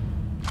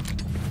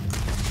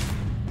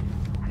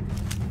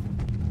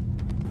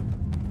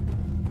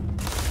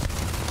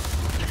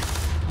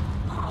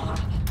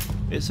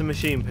 It's a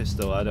machine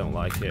pistol, I don't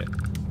like it.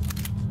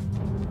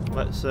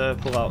 Let's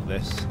pull out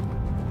this.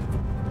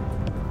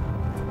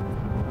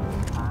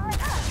 I'm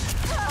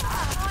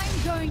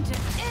going to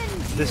end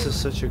you. This is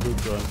such a good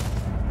gun.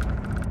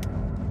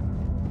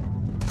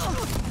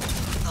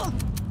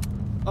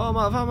 Oh, I'm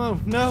out of ammo!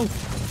 No!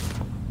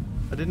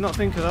 I did not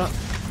think of that.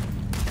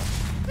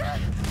 I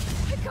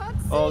can't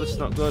see. Oh, this is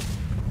not good.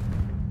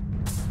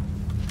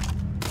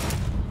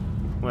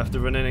 We have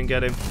to run in and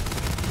get him.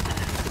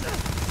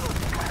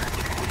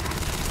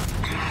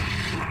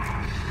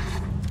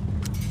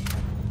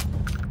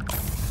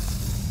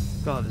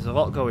 God, there's a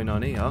lot going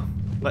on here.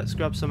 Let's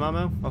grab some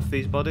ammo off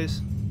these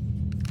bodies.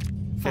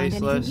 Find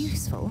Caseless. anything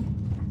useful?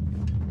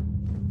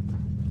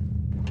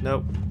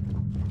 Nope.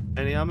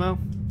 Any ammo?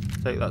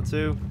 Take that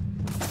too.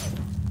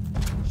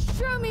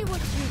 Show me what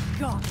you've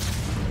got.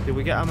 Did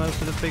we get ammo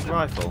for the big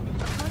rifle?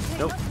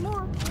 Nope.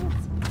 More.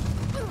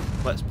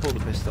 Let's pull the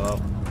pistol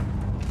out.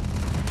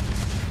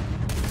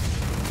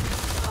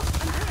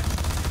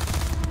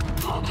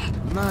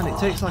 Man, it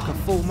takes like a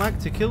full mag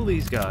to kill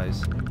these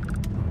guys.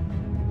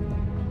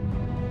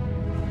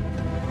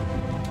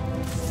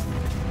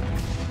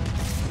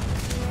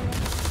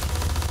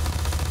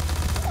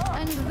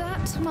 And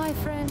that, my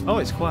friend. Oh,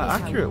 it's quite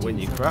accurate when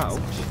you crouch.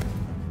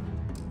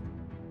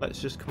 Let's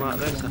just come out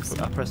of this.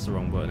 I pressed the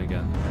wrong button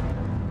again.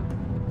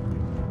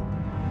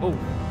 Oh.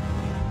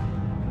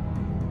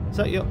 Is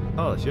that your...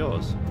 Oh, that's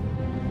yours.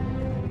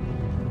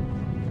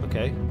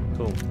 Okay,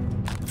 cool.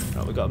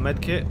 Right, we got a med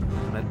kit,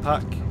 med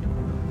pack.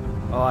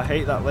 Oh, I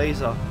hate that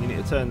laser. You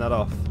need to turn that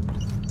off.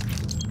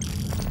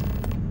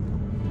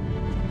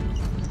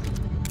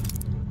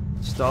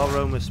 Star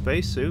Roamer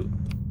spacesuit.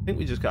 I think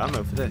we just got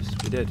ammo for this.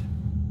 We did.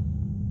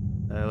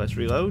 Let's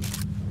reload.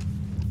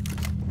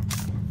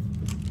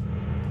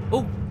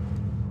 Oh!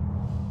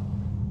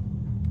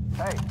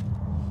 Hey.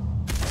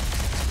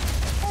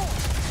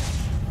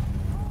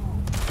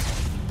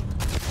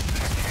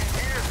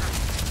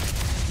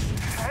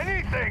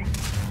 Anything.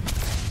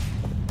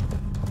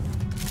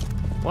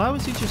 Why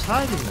was he just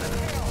hiding there?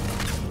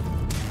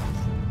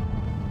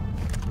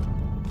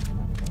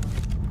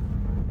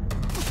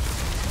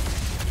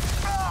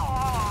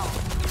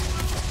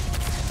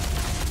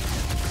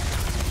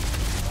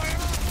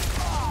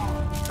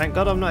 Thank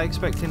God I'm not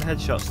expecting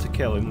headshots to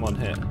kill in one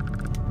hit.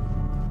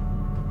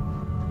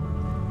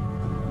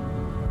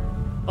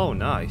 Oh,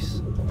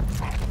 nice.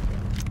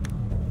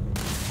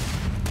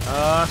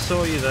 I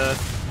saw you there.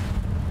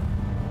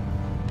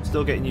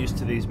 Still getting used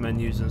to these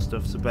menus and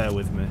stuff, so bear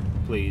with me,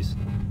 please.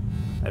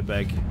 I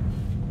beg.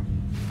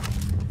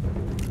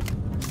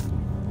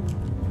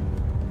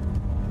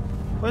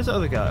 Where's the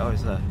other guy? Oh,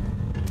 he's there.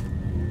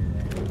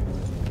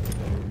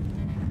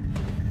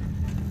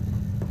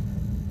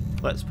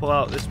 Let's pull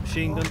out this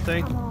machine gun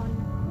thing. Come on,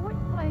 quit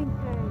playing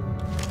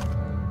games.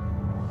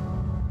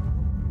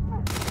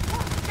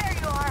 There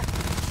you are.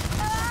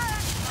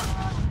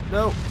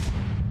 No.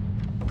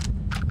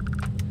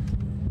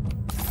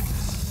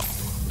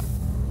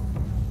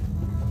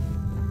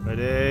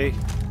 Ready?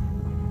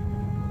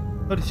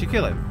 Oh, did she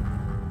kill him?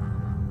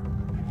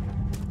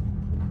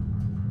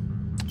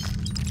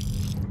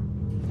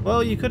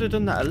 Well, you could have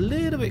done that a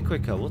little bit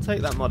quicker. We'll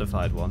take that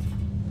modified one.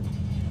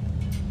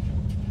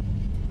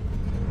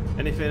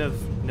 Anything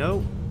of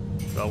no?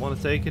 Do I want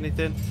to take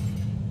anything?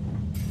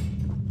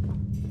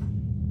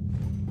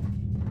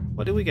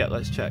 What did we get?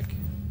 Let's check.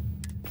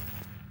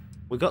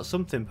 We got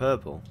something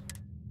purple.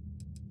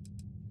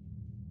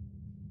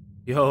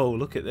 Yo,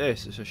 look at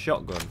this. It's a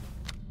shotgun.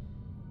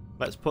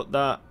 Let's put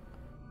that.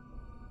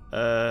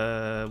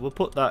 We'll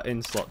put that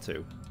in slot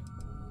 2.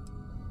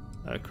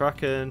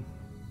 Kraken.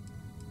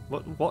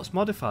 What's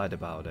modified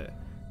about it?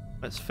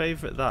 Let's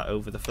favourite that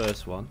over the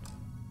first one.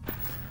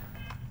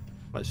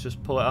 Let's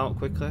just pull it out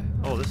quickly.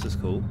 Oh, this is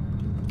cool.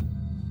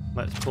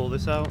 Let's pull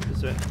this out.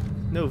 Is there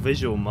no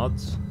visual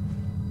mods?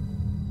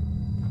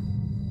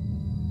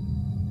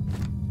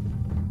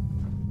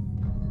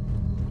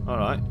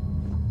 Alright.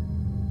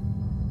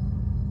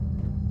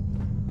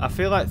 I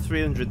feel like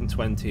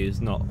 320 is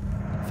not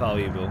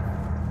valuable.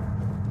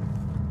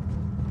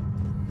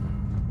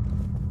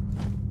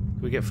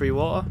 Can we get free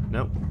water?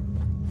 No.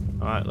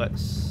 Alright,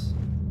 let's...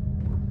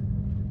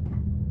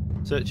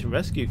 Search and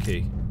rescue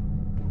key.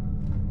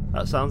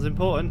 That sounds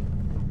important.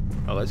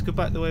 Oh, let's go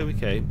back the way we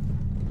came.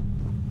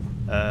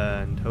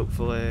 And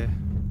hopefully...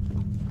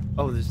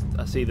 Oh,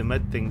 I see the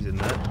med things in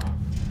there.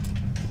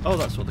 Oh,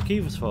 that's what the key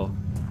was for.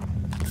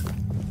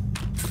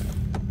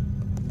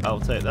 I'll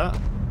take that.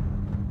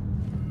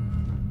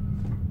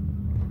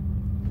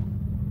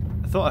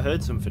 I thought I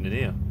heard something in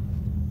here.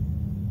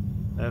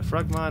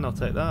 Frag mine, I'll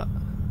take that.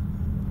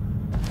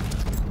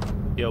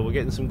 Yo, we're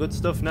getting some good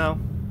stuff now.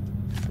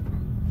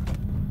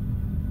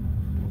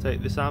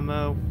 Take this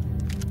ammo.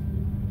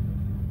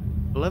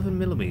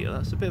 11mm,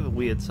 that's a bit of a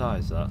weird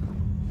size, that.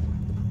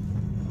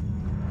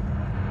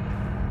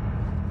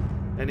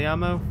 Any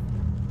ammo?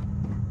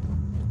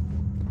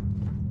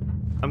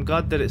 I'm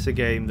glad that it's a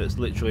game that's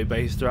literally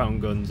based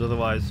around guns,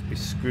 otherwise we'd be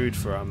screwed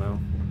for ammo.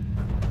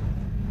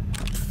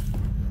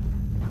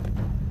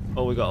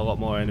 Oh, we got a lot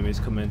more enemies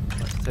coming.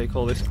 Let's take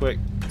all this quick.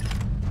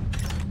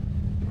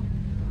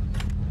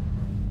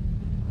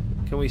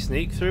 Can we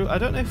sneak through? I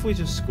don't know if we're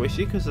just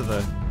squishy because of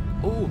the...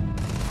 Ooh!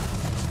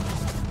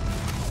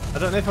 I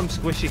don't know if I'm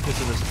squishy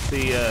because of the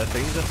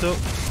things I took.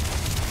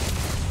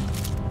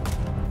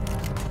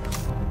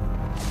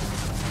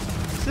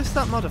 Is this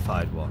that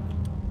modified one?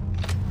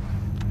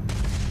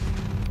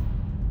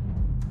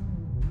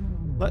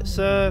 Let's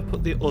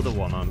put the other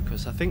one on,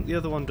 because I think the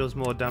other one does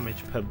more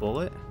damage per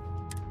bullet.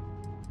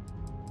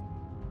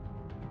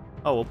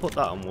 Oh, we'll put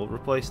that on. We'll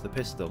replace the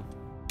pistol.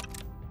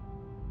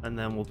 And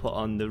then we'll put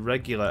on the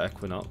regular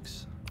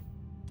Equinox.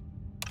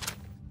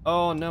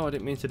 Oh no, I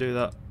didn't mean to do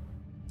that.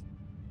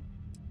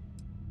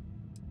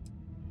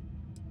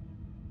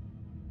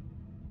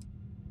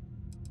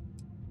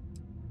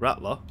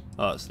 Rattler?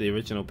 Oh, it's the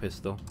original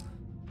pistol.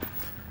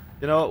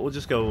 You know what? We'll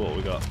just go with what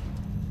we got.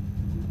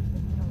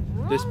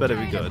 This better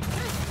be good.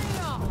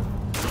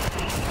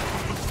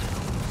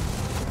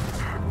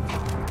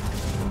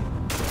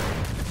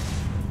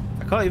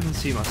 I can't even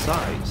see my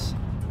sights.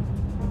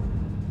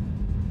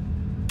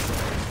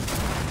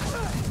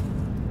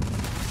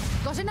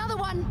 Got another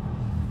one.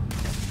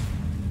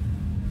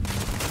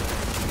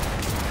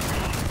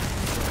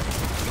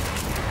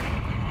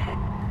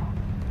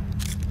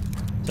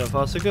 So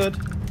far, so good.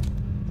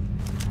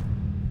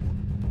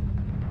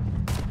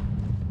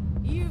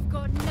 You've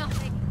got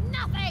nothing.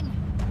 Nothing.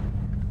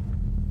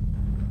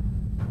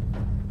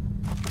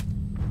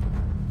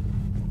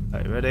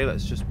 Right, ready?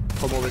 Let's just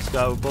pummel this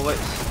guy with bullets.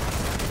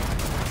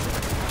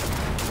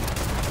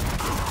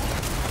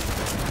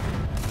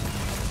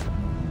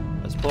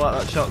 Let's pull out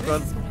that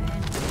shotgun.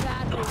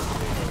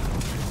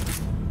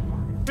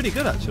 pretty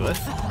good, actually.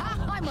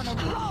 I'm on a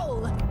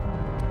roll.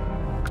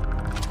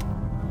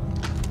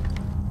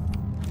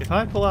 If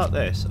I pull out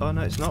this... Oh,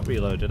 no, it's not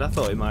reloaded. I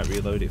thought it might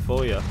reload it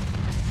for you.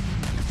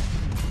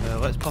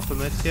 Let's pop a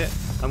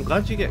medkit. I'm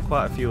glad you get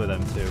quite a few of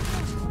them, too.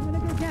 I'm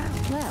gonna go down.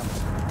 Well,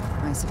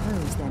 I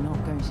suppose they're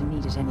not going to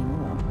need it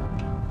anymore.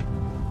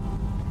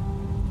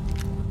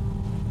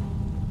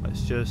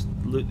 Let's just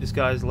loot this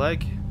guy's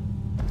leg.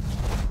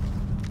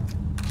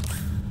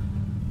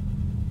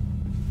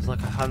 There's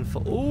like a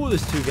handful. Oh,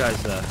 there's two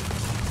guys there.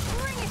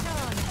 Bring it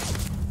on.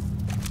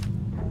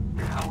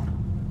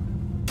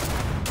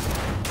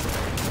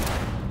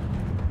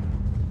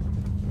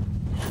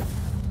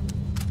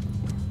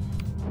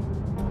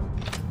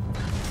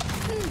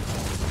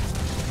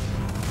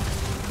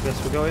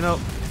 Guess we're going up.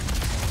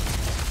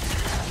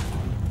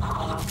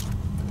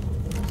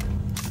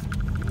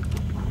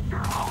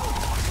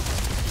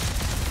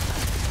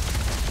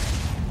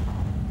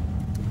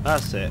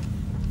 That's it.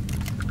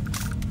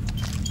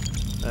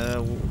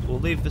 We'll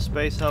leave the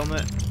space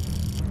helmet.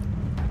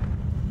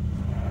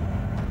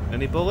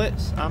 Any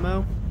bullets?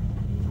 Ammo?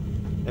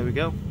 There we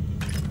go.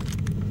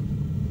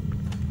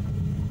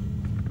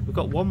 We've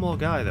got one more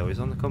guy though, he's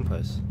on the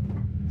compass.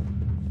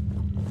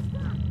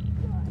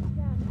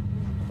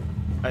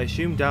 I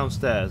assume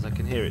downstairs, I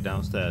can hear it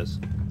downstairs.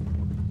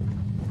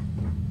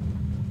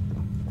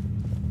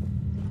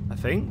 I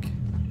think?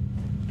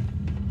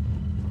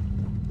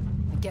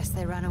 I guess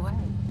they ran away.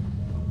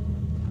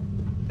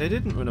 They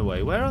didn't run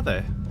away, where are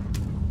they?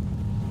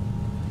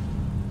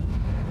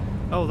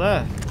 Oh,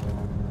 there.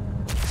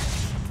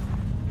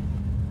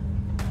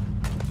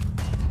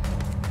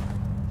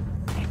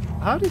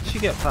 How did she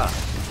get past?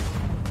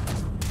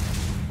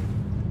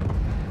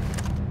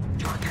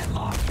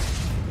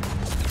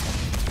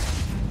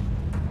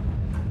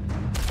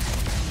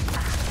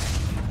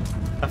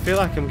 I feel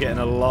like I'm getting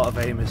a lot of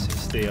aim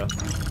assist here.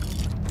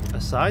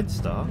 A side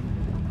star?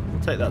 I'll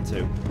take that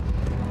too.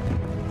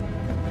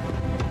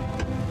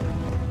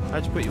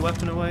 How'd you put your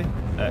weapon away?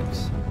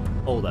 X.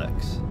 Hold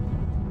X.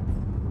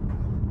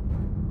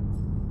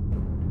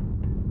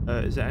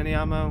 Is there any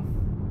ammo?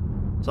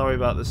 Sorry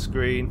about the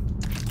screen.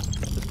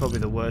 That's probably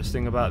the worst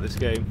thing about this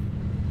game.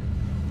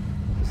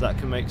 Because that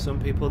can make some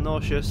people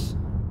nauseous.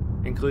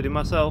 Including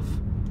myself.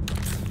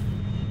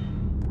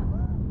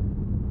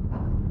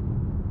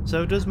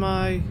 So does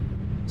my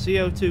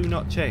CO2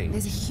 not change?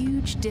 There's a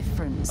huge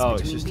difference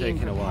it's between just being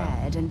taking a while.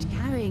 prepared and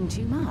carrying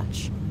too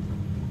much.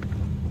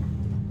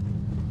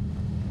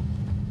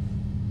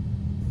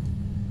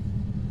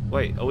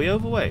 Wait, are we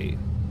overweight?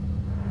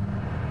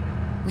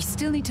 We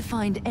still need to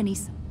find any...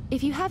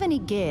 If you have any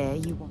gear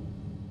you want...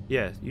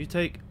 Yeah, you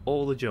take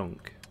all the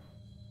junk.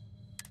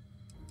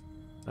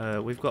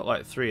 We've got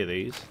like 3 of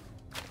these.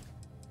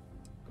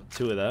 Got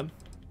 2 of them.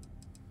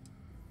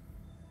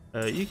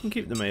 You can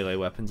keep the melee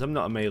weapons. I'm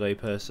not a melee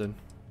person.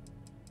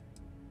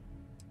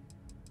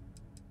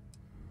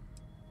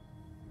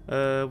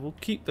 We'll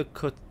keep the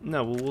cut.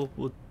 No,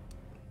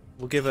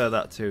 we'll give her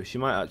that too. She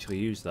might actually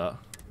use that.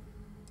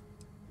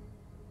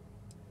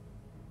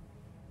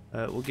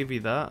 We'll give you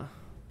that.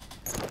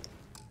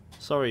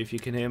 Sorry if you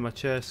can hear my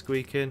chair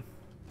squeaking.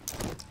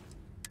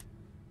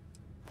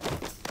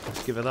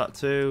 Let's give her that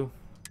too.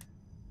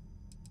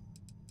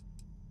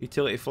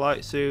 Utility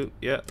flight suit.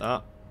 Yeah,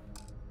 that.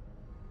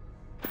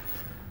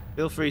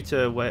 Feel free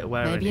to wear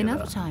Maybe any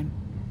another of that. time.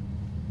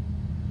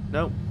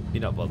 Nope,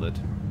 you're not bothered.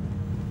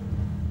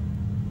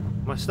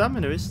 My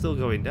stamina is still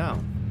going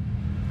down.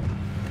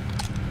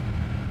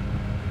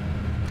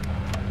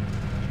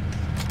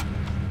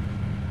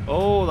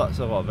 Oh, that's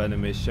a lot of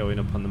enemies showing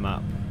up on the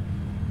map.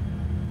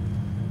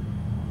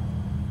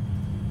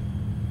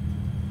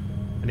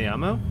 Any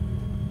ammo?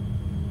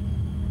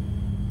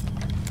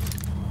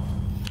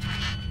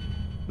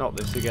 Not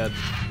this again.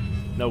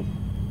 Nope.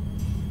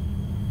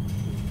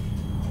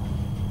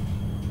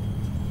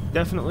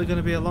 Definitely going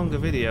to be a longer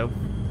video.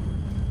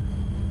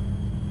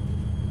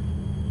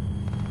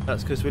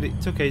 That's because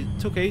it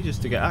took ages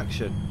to get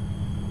action.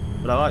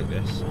 But I like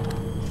this.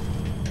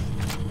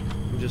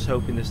 I'm just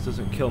hoping this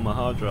doesn't kill my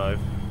hard drive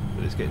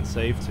that it's getting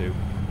saved to.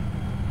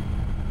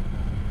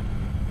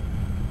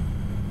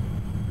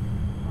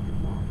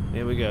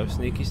 Here we go,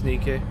 sneaky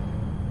sneaky.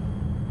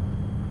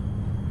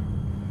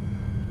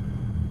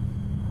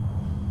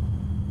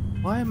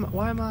 Why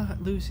am I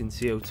losing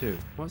CO2?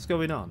 What's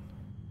going on?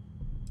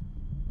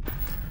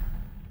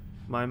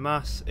 My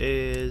mass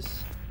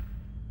is...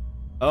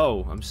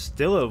 Oh, I'm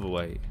still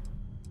overweight.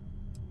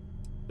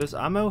 Does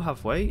ammo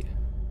have weight?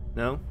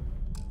 No.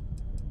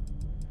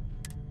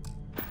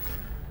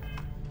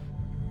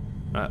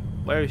 Right,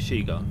 where is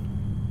she gone?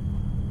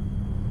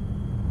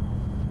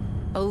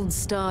 Old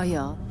Star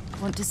Yard.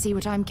 Want to see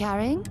what I'm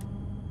carrying?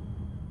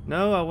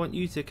 No, I want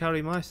you to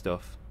carry my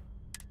stuff.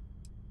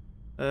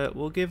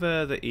 We'll give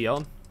her the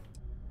Eon.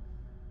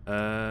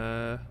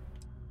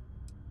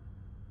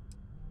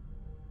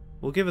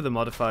 We'll give her the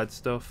modified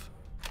stuff.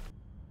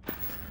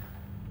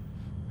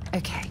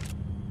 Okay.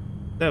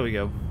 There we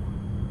go.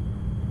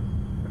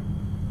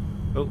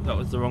 Oh, that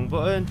was the wrong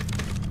button.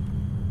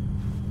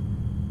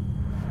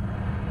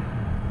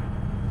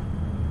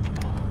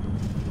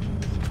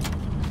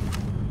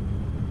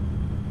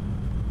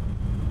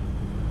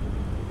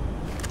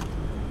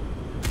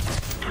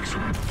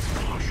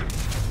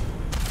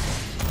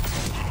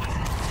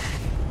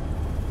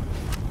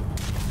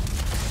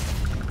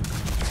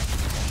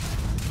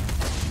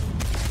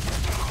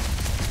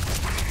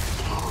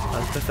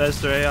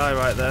 Bethesda AI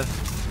right there.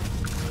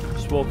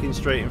 Just walking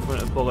straight in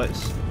front of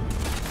bullets.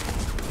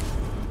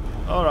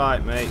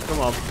 Alright, mate, come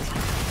on.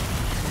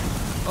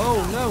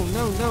 Oh, no,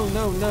 no, no,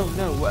 no, no,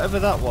 no. Whatever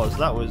that was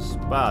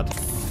bad.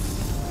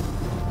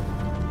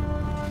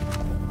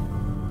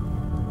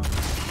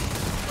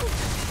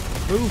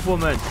 Move,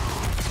 woman.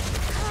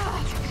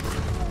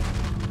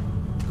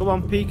 Come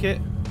on, peek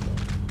it.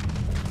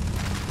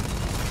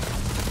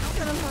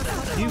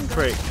 You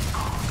prick.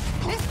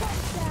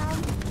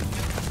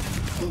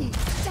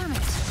 Damn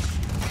it.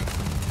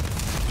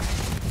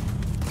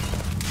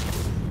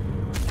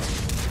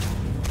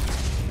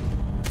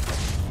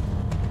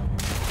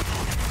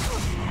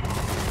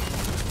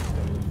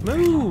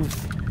 Move!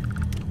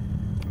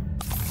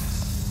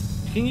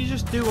 Can you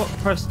just do what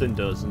Preston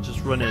does and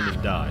just run in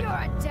and die? You're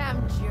a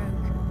damn joke.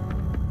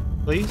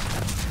 Please?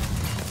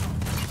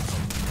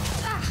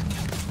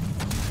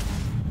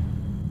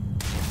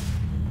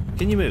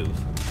 Can you move?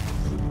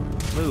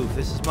 Move,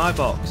 this is my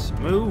box.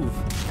 Move!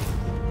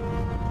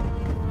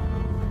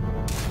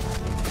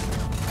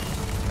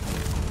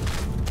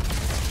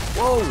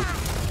 Whoa!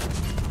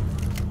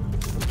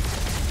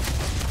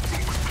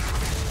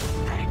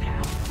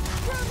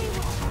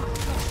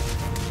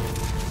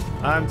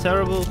 I'm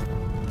terrible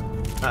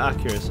at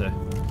accuracy.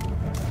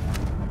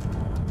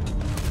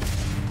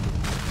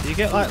 Do you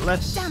get like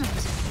less? Damn it.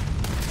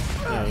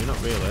 No, you're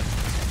not really.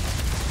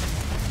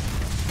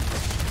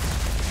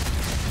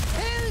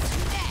 Who's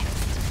next?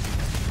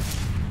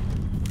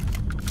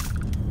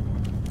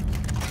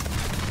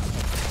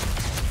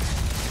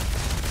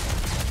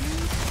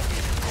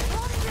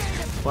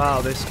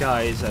 Wow, this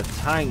guy is a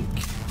tank.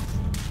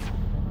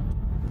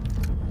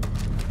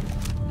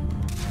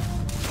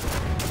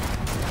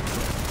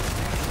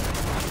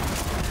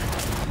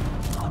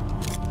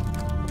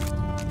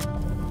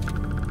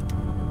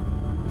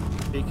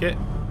 Peek it.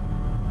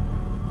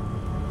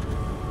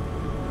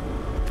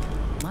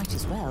 Might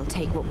as well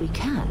take what we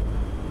can.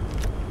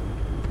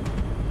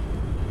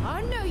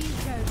 I know you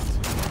don't.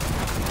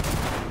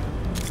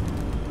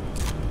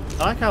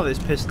 I like how this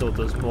pistol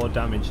does more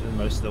damage than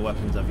most of the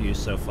weapons I've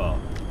used so far.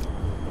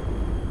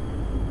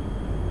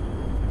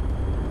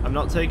 I'm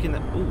not taking the...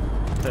 Ooh,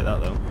 take that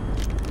though.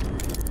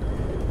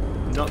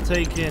 I'm not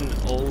taking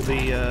all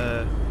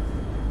the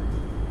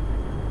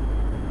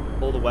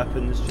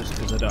weapons just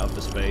because I don't have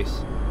the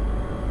space.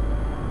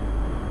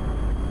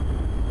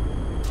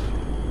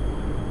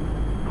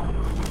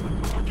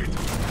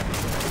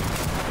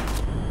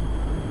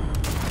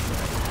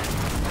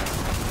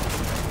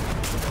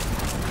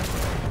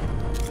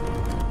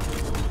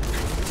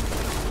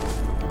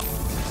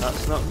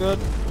 That's not good.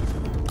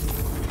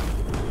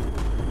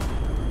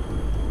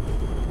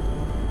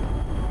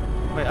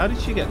 Wait, how did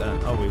she get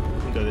that? Oh, we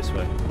can go this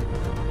way.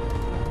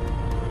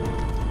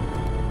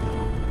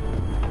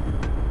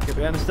 Get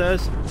behind the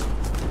stairs.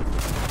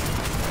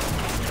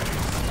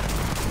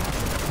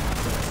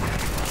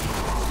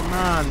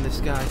 Man,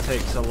 this guy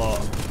takes a lot.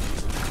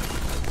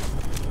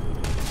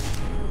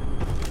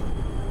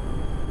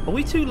 Are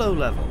we too low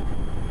level?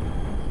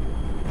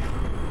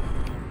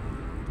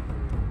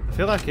 I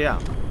feel like I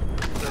am.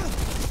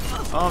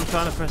 Oh, I'm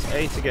trying to press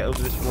A to get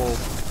over this wall.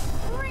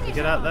 Can you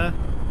get out there?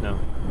 No.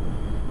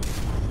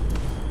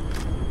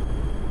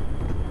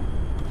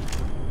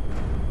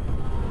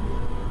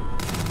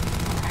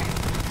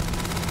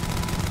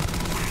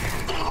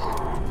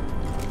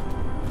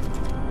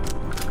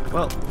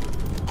 Well,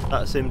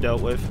 that's him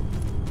dealt with.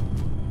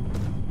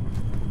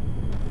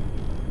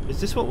 Is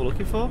this what we're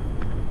looking for?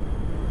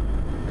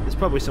 There's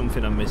probably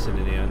something I'm missing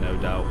in here, no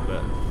doubt,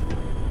 but...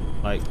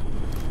 like...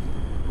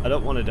 I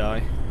don't want to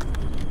die.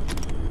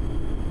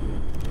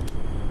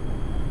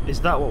 Is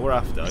that what we're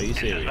after? Are you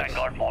serious? This is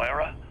Vanguard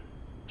Moira.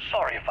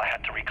 Sorry if I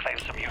had to reclaim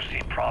some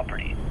UC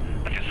property,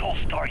 but this whole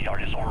star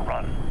yard is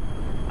overrun.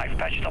 I've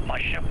patched up my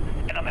ship,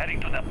 and I'm heading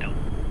to Neptune.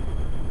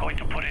 Going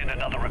to put in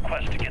another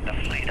request to get the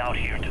fleet out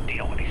here to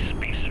deal with these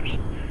spacers.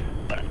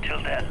 But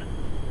until then,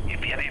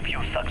 if any of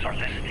you thugs are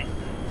listening,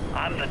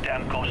 I'm the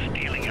damn ghost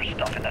stealing your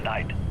stuff in the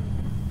night.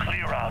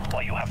 Clear out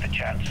while you have the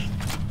chance.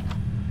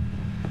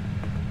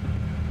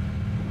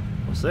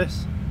 What's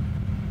this?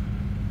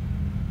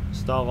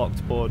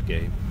 Star-locked board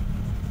game.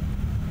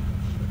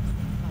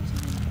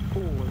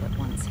 All at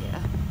once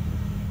here.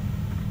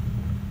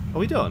 Are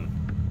we done?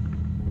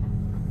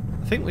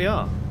 I think we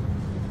are.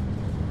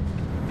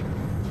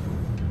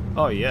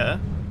 Oh yeah.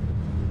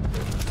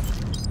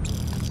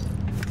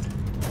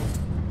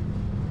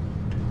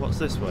 What's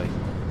this way?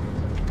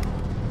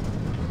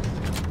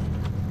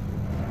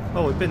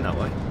 Oh, we've been that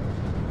way.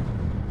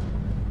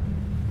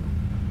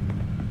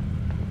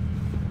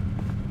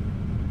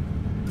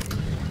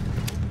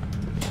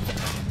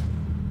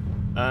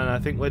 And I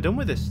think we're done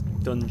with this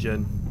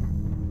dungeon.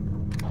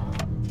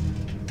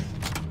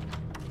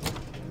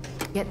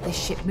 Get this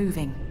ship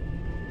moving.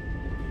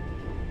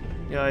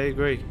 Yeah, I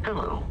agree.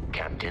 Hello,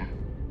 Captain.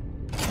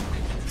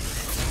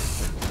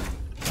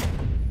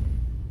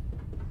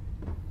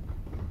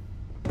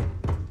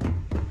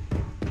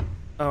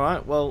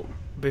 Alright, well,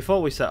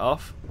 before we set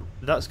off,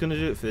 that's going to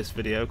do it for this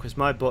video, because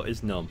my butt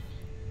is numb.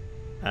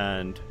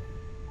 and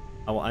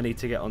I need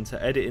to get onto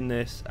editing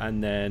this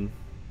and then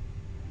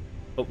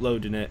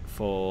uploading it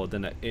for the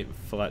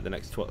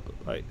next 12.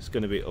 Like, it's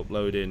going to be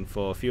uploading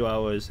for a few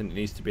hours, and it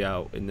needs to be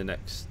out in the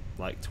next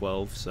like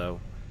 12. So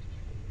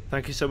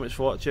thank you so much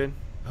for watching.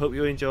 I hope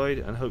you enjoyed,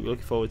 and I hope you're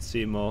looking forward to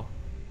seeing more.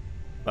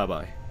 Bye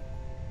bye.